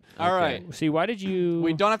excited about. All right. See, why did you?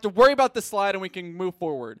 We don't have to worry about the slide, and we can move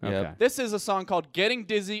forward. Yep. Okay. This is a song called "Getting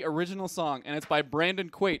Dizzy" original song, and it's by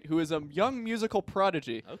Brandon Quaid, who is a young musical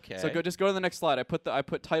prodigy. Okay. So just go to the next slide. I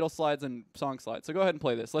put title slides and song slides. So go ahead and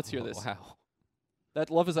play this. Let's hear this. Wow.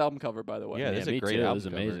 That love his album cover, by the way. Yeah, this is a me great too. album This is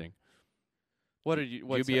cover. amazing. What did you?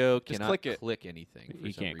 What's Jubio that? Just cannot click it. anything. For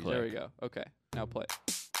He some can't reason. There we go. Okay, now play.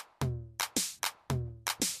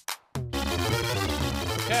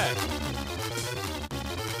 Okay.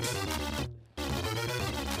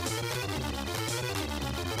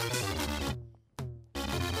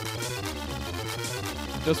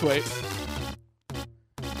 Just wait.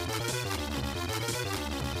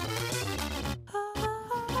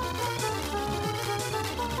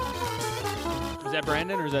 Is that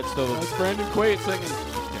Brandon or is that still? That's Brandon Quaid singing.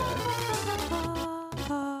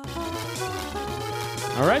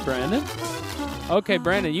 All right, Brandon. Okay,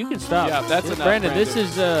 Brandon, you can stop. Yeah, that's enough, Brandon, this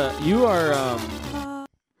is you are.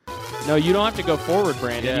 No, you don't have to go forward,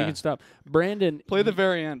 Brandon. You Yeah. can stop. Brandon, Play the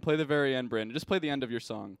very end. Play the very end, Brandon. Just play the end of your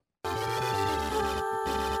song.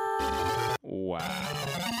 Wow.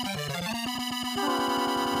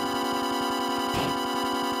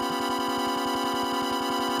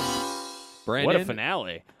 Brandon, What a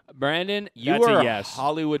finale. Brandon, you that's are a yes.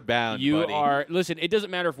 Hollywood bound. You buddy. are. Listen, it doesn't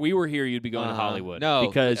matter if we were here, you'd be going to Uh-huh. Hollywood. No,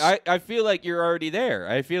 because I feel like you're already there.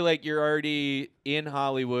 I feel like you're already in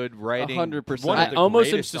Hollywood writing. 100%. one of I the almost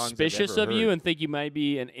am greatest songs I've suspicious ever of you heard. and think you might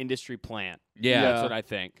be an industry plant. Yeah. That's what I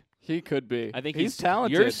think. He could be. I think he's he's-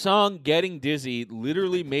 talented. Your song "Getting Dizzy"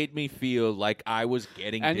 literally made me feel like I was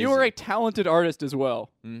getting and dizzy. you are a talented artist as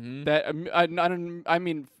well. Mm-hmm. That I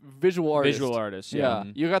mean visual artist. Visual artist. Yeah,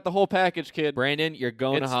 Mhm. you got the whole package, kid. Brandon, you're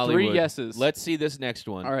going It's to Hollywood. 3 yeses. Let's see this next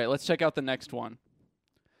one. All right, let's check out the next one.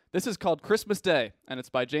 This is called "Christmas Day," and it's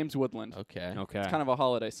by James Woodland. Okay. Okay. It's kind of a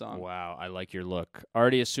holiday song. Wow, I like your look.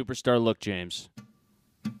 Already a superstar look, James.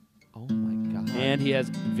 Oh my god. And he has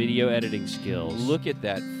video editing skills. Look at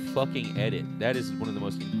that fucking edit. That is one of the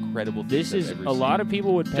most incredible things This is I've ever a lot of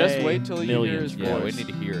people would pay Just wait till you hear millions his for Yeah, we voice. need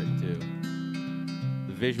to hear it too.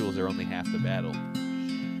 The visuals are only half the battle.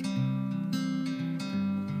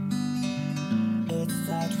 It's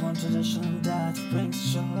that one tradition that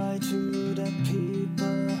brings joy to the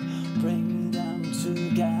people, bring them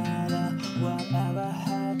together. Whatever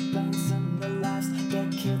happens in their lives, the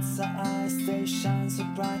kids' eyes, they shine so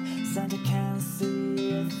bright. Santa can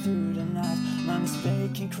see it through the night. Mommy's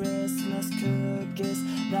baking Christmas cookies,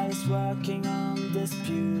 Daddy's working on this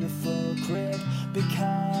beautiful crib.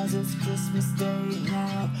 Because it's Christmas Day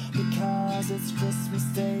now, because it's Christmas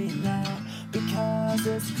Day now, because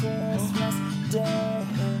it's Christmas Day.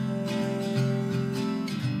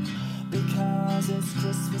 Because it's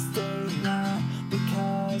Christmas Day now,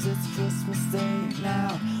 because it's Christmas Day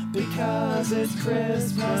now, because it's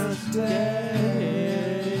Christmas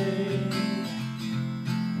Day.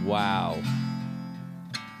 Wow.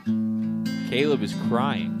 Caleb is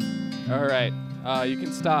crying. All right. You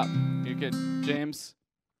can stop. You can, James.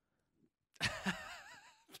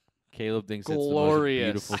 Caleb thinks it's the most Glorious.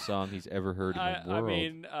 beautiful song he's ever heard in the world. I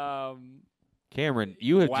mean, Cameron,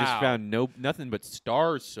 you have just wow. found nothing but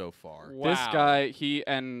stars so far. wow. This guy, he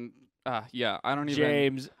and yeah, I don't even.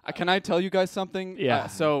 James. Can I tell you guys something? Yeah.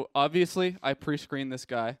 So obviously, I pre-screened this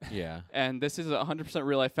guy, Yeah. and this is 100%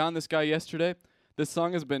 real. I found this guy yesterday. This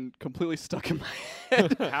song has been completely stuck in my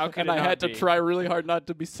head. How could and it I not had to be? try really hard not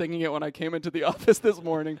to be singing it when I came into the office this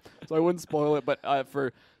morning, so I wouldn't spoil it. But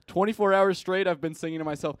for 24 hours straight, I've been singing to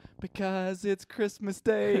myself, because it's Christmas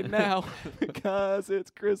Day now, because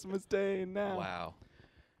it's Christmas Day now. Wow.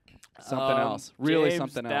 Something else. Really James,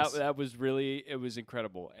 something else. That was really, it was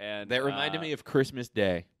incredible. And That reminded me of Christmas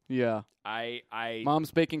Day. Yeah. I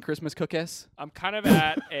Mom's baking Christmas cookies. I'm kind of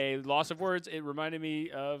at a loss of words. It reminded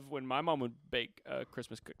me of when my mom would bake a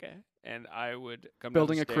Christmas cookie, and I would come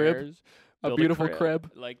Building a crib? downstairs, A build beautiful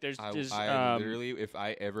crib. Like there's I just literally, if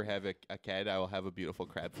I ever have a cat, I will have a beautiful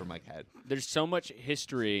crab for my cat there's so much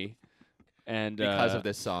history, and because of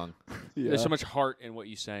this song. there's so much heart in what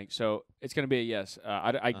you sang. So it's gonna be a yes.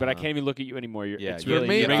 But I can't even look at you anymore. Yeah, It's you're- really For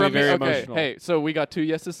me, you're making from me very okay, emotional. hey, so we got 2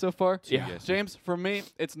 yeses so far. Yeah. Yes. James, for me,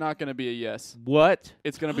 it's not going to be a yes. What?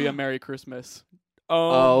 It's going to be a Merry Christmas.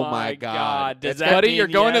 Oh, Oh my God. Does That's that Buddy, mean you're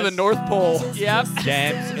going to the yes? North Pole. Yep.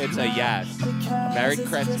 James, it's a yes. Merry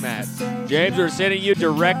Christmas. James, we're sending you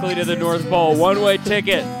directly to the North Pole. One-way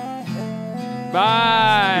ticket.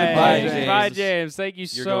 Bye. Goodbye, James. Bye, James. Thank you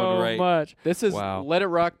You're so going right. much. This is Wow. Let It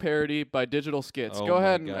Rock parody by Digital Skits. Oh Go my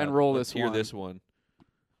ahead God. and roll Let's this hear one. this one.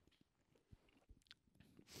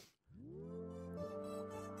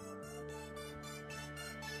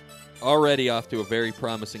 Already off to a very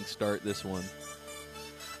promising start, this one.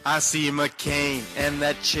 I see McCain and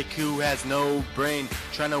that chick who has no brain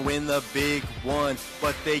trying to win the big one,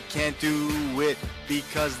 but they can't do it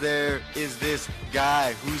because there is this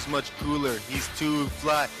guy who's much cooler. He's too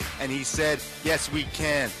fly, and he said, yes we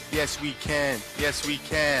can, yes we can, yes we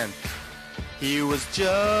can. He was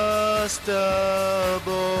just a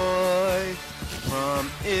boy from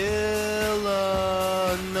Illinois.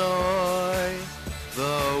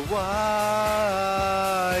 The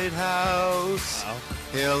White House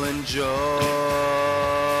he'll enjoy.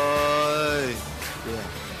 Yeah.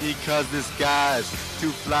 Because this guy's too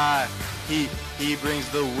fly. He brings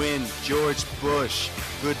the wind. George Bush,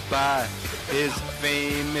 goodbye. His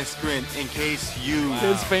famous grin, in case you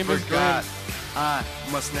His famous forgot. I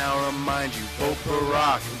must now remind you, vote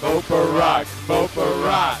Barack, Vote Barack, vote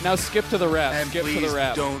Barack. Now skip to the rap. and Skip please to the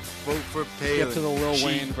rap. don't vote for Palin. Skip to the Lil She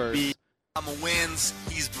Wayne verse. be- Obama wins,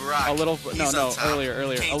 he's Barack. A little, he's no, on top. earlier,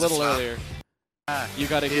 a Kane's little flop. earlier. You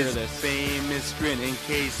got to hear His this. famous grin, in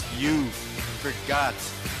case you forgot.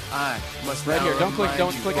 I must Right now here. Don't click. remind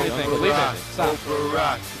Don't you, click vote anything. Barack, Leave it. Stop. Vote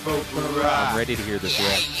Barack, vote Barack. I'm ready to hear this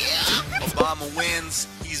rap. Obama wins,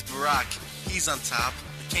 he's Barack. He's on top.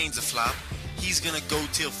 McCain's a flop. He's gonna go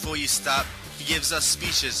till for you stop. He gives us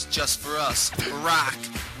speeches just for us. Barack,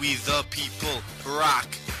 we the people. Barack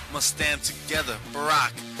must stand together.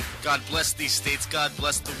 Barack, God bless these states. God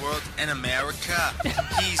bless the world and America.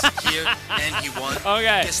 He's here and he won.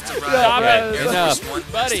 Okay. Gets to Stop ride. it. Air Enough. Force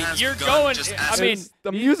One. Buddy, Next time's you're begun. going- Just I ask mean,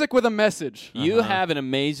 The music with a message. You have an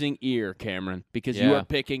amazing ear, Cameron, because you Yeah. are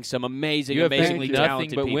picking some amazing, You have amazingly picked nothing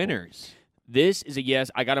talented but people. winners. This is a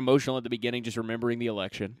yes. I got emotional at the beginning just remembering the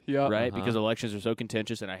election. Yeah. Right? Uh-huh. Because elections are so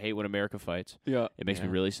contentious, and I hate when America fights. Yeah. It makes me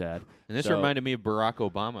Yeah. really sad. And this So- reminded me of Barack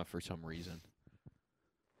Obama for some reason.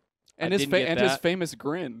 And I his didn't get his that. famous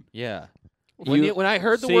grin. Yeah. When I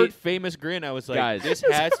heard the See- word famous grin, I was like, Guys. this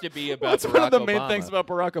has to be about That's Barack one of the main Obama. things about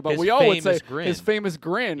Barack Obama. His We all would say famous grin. his famous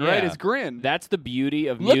grin, right? Yeah. His grin. That's the beauty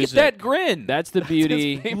of Look music. at that grin. That's the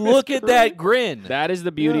beauty. famous Look at grin. that grin. That is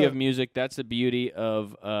the beauty Yeah. of music. That's the beauty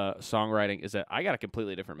of songwriting. Is that I got a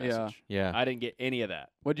completely different Yeah. message. Yeah. I didn't get any of that.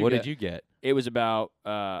 What'd you What get? did you get? It was about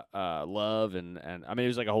love and I mean it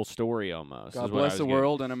was like a whole story almost. God is what I bless was the getting.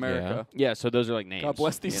 world and America. Yeah, so those are like names. God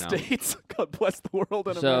bless these you know. states. God bless the world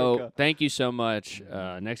and So America. thank you so much.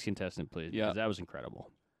 Next contestant, please. Yeah. 'cause that was incredible.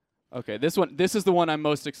 Okay, this is the one I'm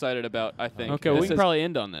most excited about. I think. Okay, This we can is- probably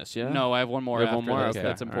end on this. Yeah. No, I have one more. You have after one more? this. Okay,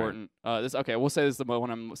 That's all right. important. This okay. We'll say this is the one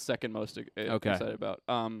I'm second most excited about.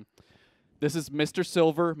 This is Mr.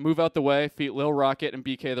 Silver, Move Out the Way, feat Lil Rocket and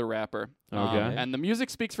BK the Rapper. Okay. And the music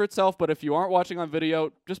speaks for itself, but if you aren't watching on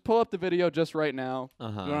video, just pull up the video just right now.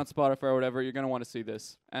 Uh-huh. Go on Spotify or whatever. You're gonna want to see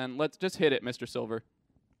this. And let's just hit it, Mr. Silver.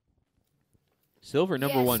 Silver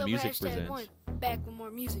number Yeah, one Silver music hashtag presents. one. Back with more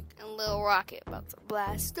music and Lil Rocket about to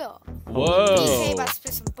blast off. Whoa. BK about to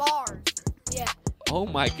spit some bars. Yeah. Oh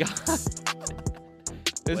my god.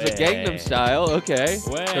 This is the Gangnam Style. Okay.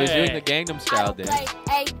 So he's doing the Gangnam Style Play, dance.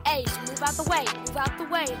 hey, hey, so move out the way, move out the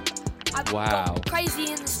way. I'm Wow. going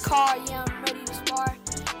crazy in this car, yeah, I'm ready to spar.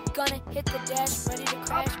 Gonna hit the dash, ready to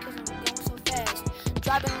crash, cause I'm going so fast.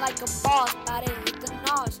 Driving like a boss, about to hit the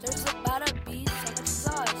nos. There's about to be so much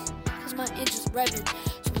exhaust. Cause my engine's revving,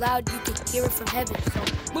 so loud you can hear it from heaven.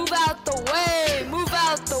 So move out the way, move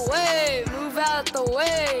out the way, move out the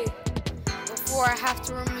way. Before I have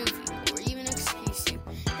to remove you or even excuse you.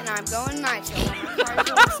 And I'm going nitro on my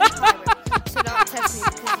car's racing hybrid. So don't test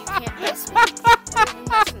me because you can't mess me. Or even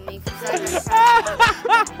mess with me because I'm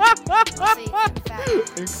I'll see you in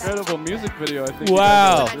fact. Incredible music video, I think.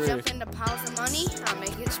 Wow. When I jump into piles of money, I'll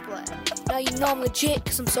make it split. Now you know I'm legit,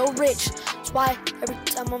 cause I'm so rich. That's why every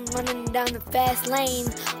time I'm running down the fast lane,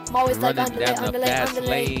 I'm always like Running underlay, down the underlay, fast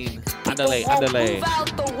underlay. lane. People Underlay, won't underlay. Move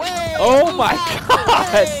out the way. Oh move my out God.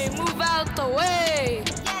 The way, move out the way.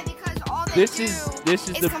 Yeah, because all they This do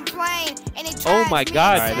is the. complain and it Oh drives my me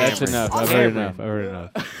God. All right, insane. that's enough. I've heard enough. I've heard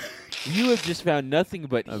enough. You have just found nothing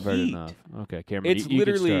but I've heard heat. enough. Okay, Cameron. It's you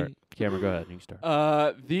literally- can start. Cameron, go ahead. You can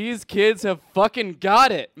start. These kids have fucking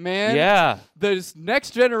got it, man. Yeah. This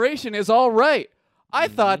next generation is all right. I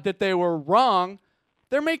thought that they were wrong.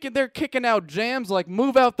 They're kicking out jams like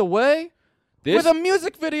Move Out the Way This with a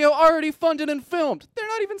music video already funded and filmed. They're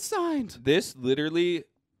not even signed. this literally,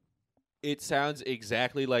 it sounds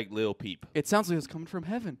exactly like Lil Peep. It sounds like it's coming from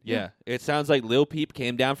heaven. Yeah. It sounds like Lil Peep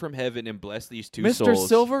came down from heaven and blessed these two Mr. souls.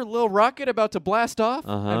 Silver, Lil Rocket about to blast off,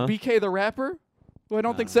 Uh-huh. and BK the Rapper, who I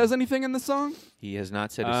don't think says anything in the song. He has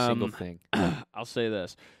not said a single Um, thing. I'll say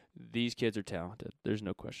this: these kids are talented. There's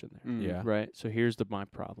no question there. Mm. Yeah. Right. So here's my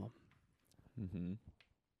problem. Mm-hmm.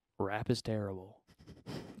 Rap is terrible.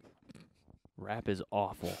 Rap is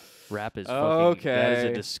awful. Rap is Okay. That is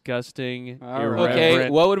a disgusting, All right. irreverent, Okay,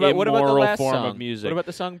 what about the immoral last form song? of music? What about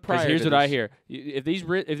the song prior? Because here's to what I this? hear: if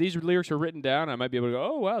these lyrics are written down, I might be able to go,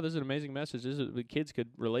 "Oh wow, this is an amazing message. The kids could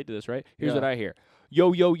relate to this, right?" Here's Yeah. what I hear: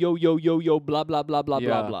 yo yo yo yo yo yo, blah blah blah blah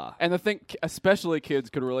blah blah. And the thing, especially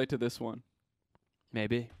kids could relate to this one.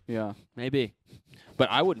 Maybe, Yeah. maybe, but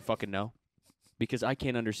I wouldn't fucking know because I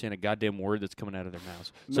can't understand a goddamn word that's coming out of their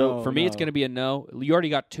mouths. So No, for me, it's no. going to be a no. You already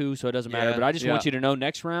got two, so it doesn't matter. Yeah. But I just want Yeah. you to know,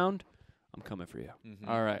 next round, I'm coming for you. Mhm.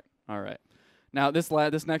 All right. All right. Now this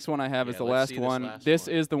next one I have is Yeah, the let's last see this one. last This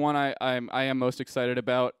one. is the one I am most excited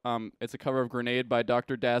about. It's a cover of Grenade by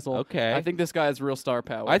Dr. Dazzle. Okay. I think this guy has real star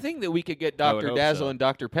power. I think that we could get I would Dr. hope Dazzle so. and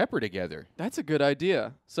Dr. Pepper together. That's a good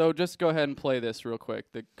idea. So just go ahead and play this real quick.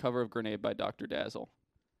 The cover of Grenade by Dr. Dazzle.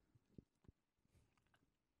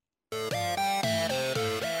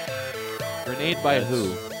 Grenade by who?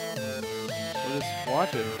 We'll just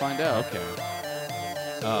watch it and find out. Okay.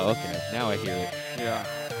 Oh, okay. Now I hear it. Yeah.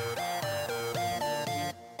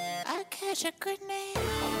 I catch a grenade.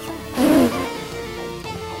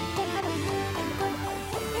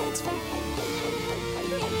 It's fine.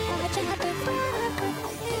 I tried to throw a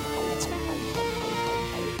grenade. It's fine.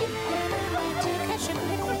 I went to catch a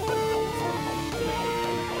grenade.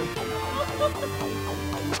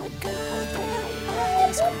 Goodbye,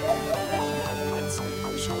 ice grenades.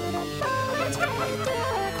 Shoot bullets with the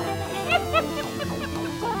grenade.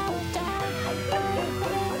 Fall down the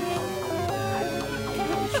grenade.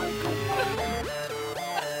 Catch a grenade.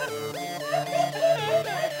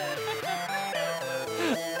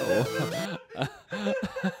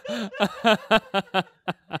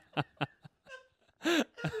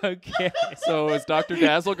 Okay. So is Dr.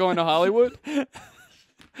 Dazzle going to Hollywood?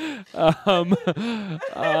 um.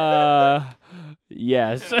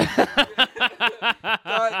 Yes.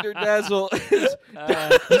 Dr. Dazzle is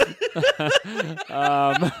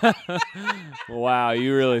wow,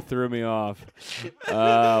 you really threw me off.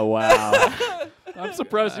 Wow. I'm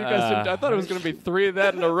surprised you guys didn't. I thought it was going to be 3 of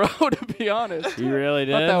that in a row, to be honest. You really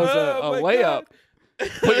did? I thought that was a layup.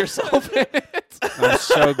 Put yourself in it. I'm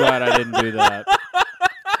so glad I didn't do that.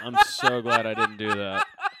 I'm so glad I didn't do that.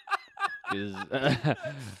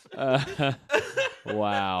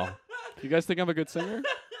 Wow. You guys think I'm a good singer?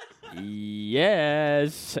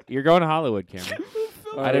 Yes. You're going to Hollywood, Cameron.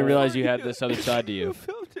 I didn't realize you had this other side to you. Who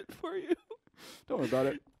filmed it for you? Don't worry about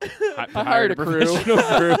it. I hired a crew. professional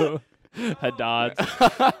crew. Haddad.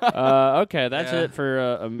 Okay, that's it for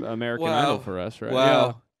American Idol for us, right?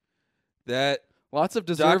 Wow. That Lots of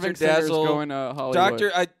deserving Dr. singers Dazzle, going to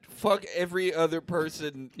Hollywood. I fuck every other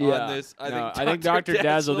person on this. I think Dr.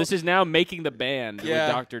 Dazzle. This is now making the band with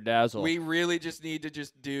Dr. Dazzle. We really just need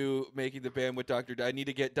to do making the band with Dr. I need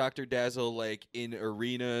to get Dr. Dazzle like in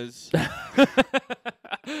arenas.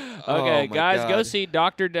 Okay, guys, go see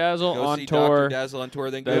Dr. Dazzle go on see tour. Dr. Dazzle on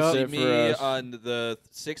tour. Then That's go see it for me us. on the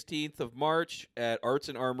 16th of March at Arts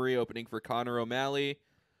and Armory, opening for Connor O'Malley.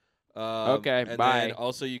 Okay, and bye. Then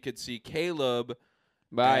also, you could see Caleb.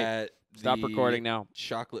 Bye. At Stop the recording now.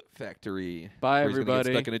 Chocolate Factory. Bye, where he's gonna everybody.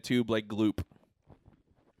 get stuck in a tube like Gloop.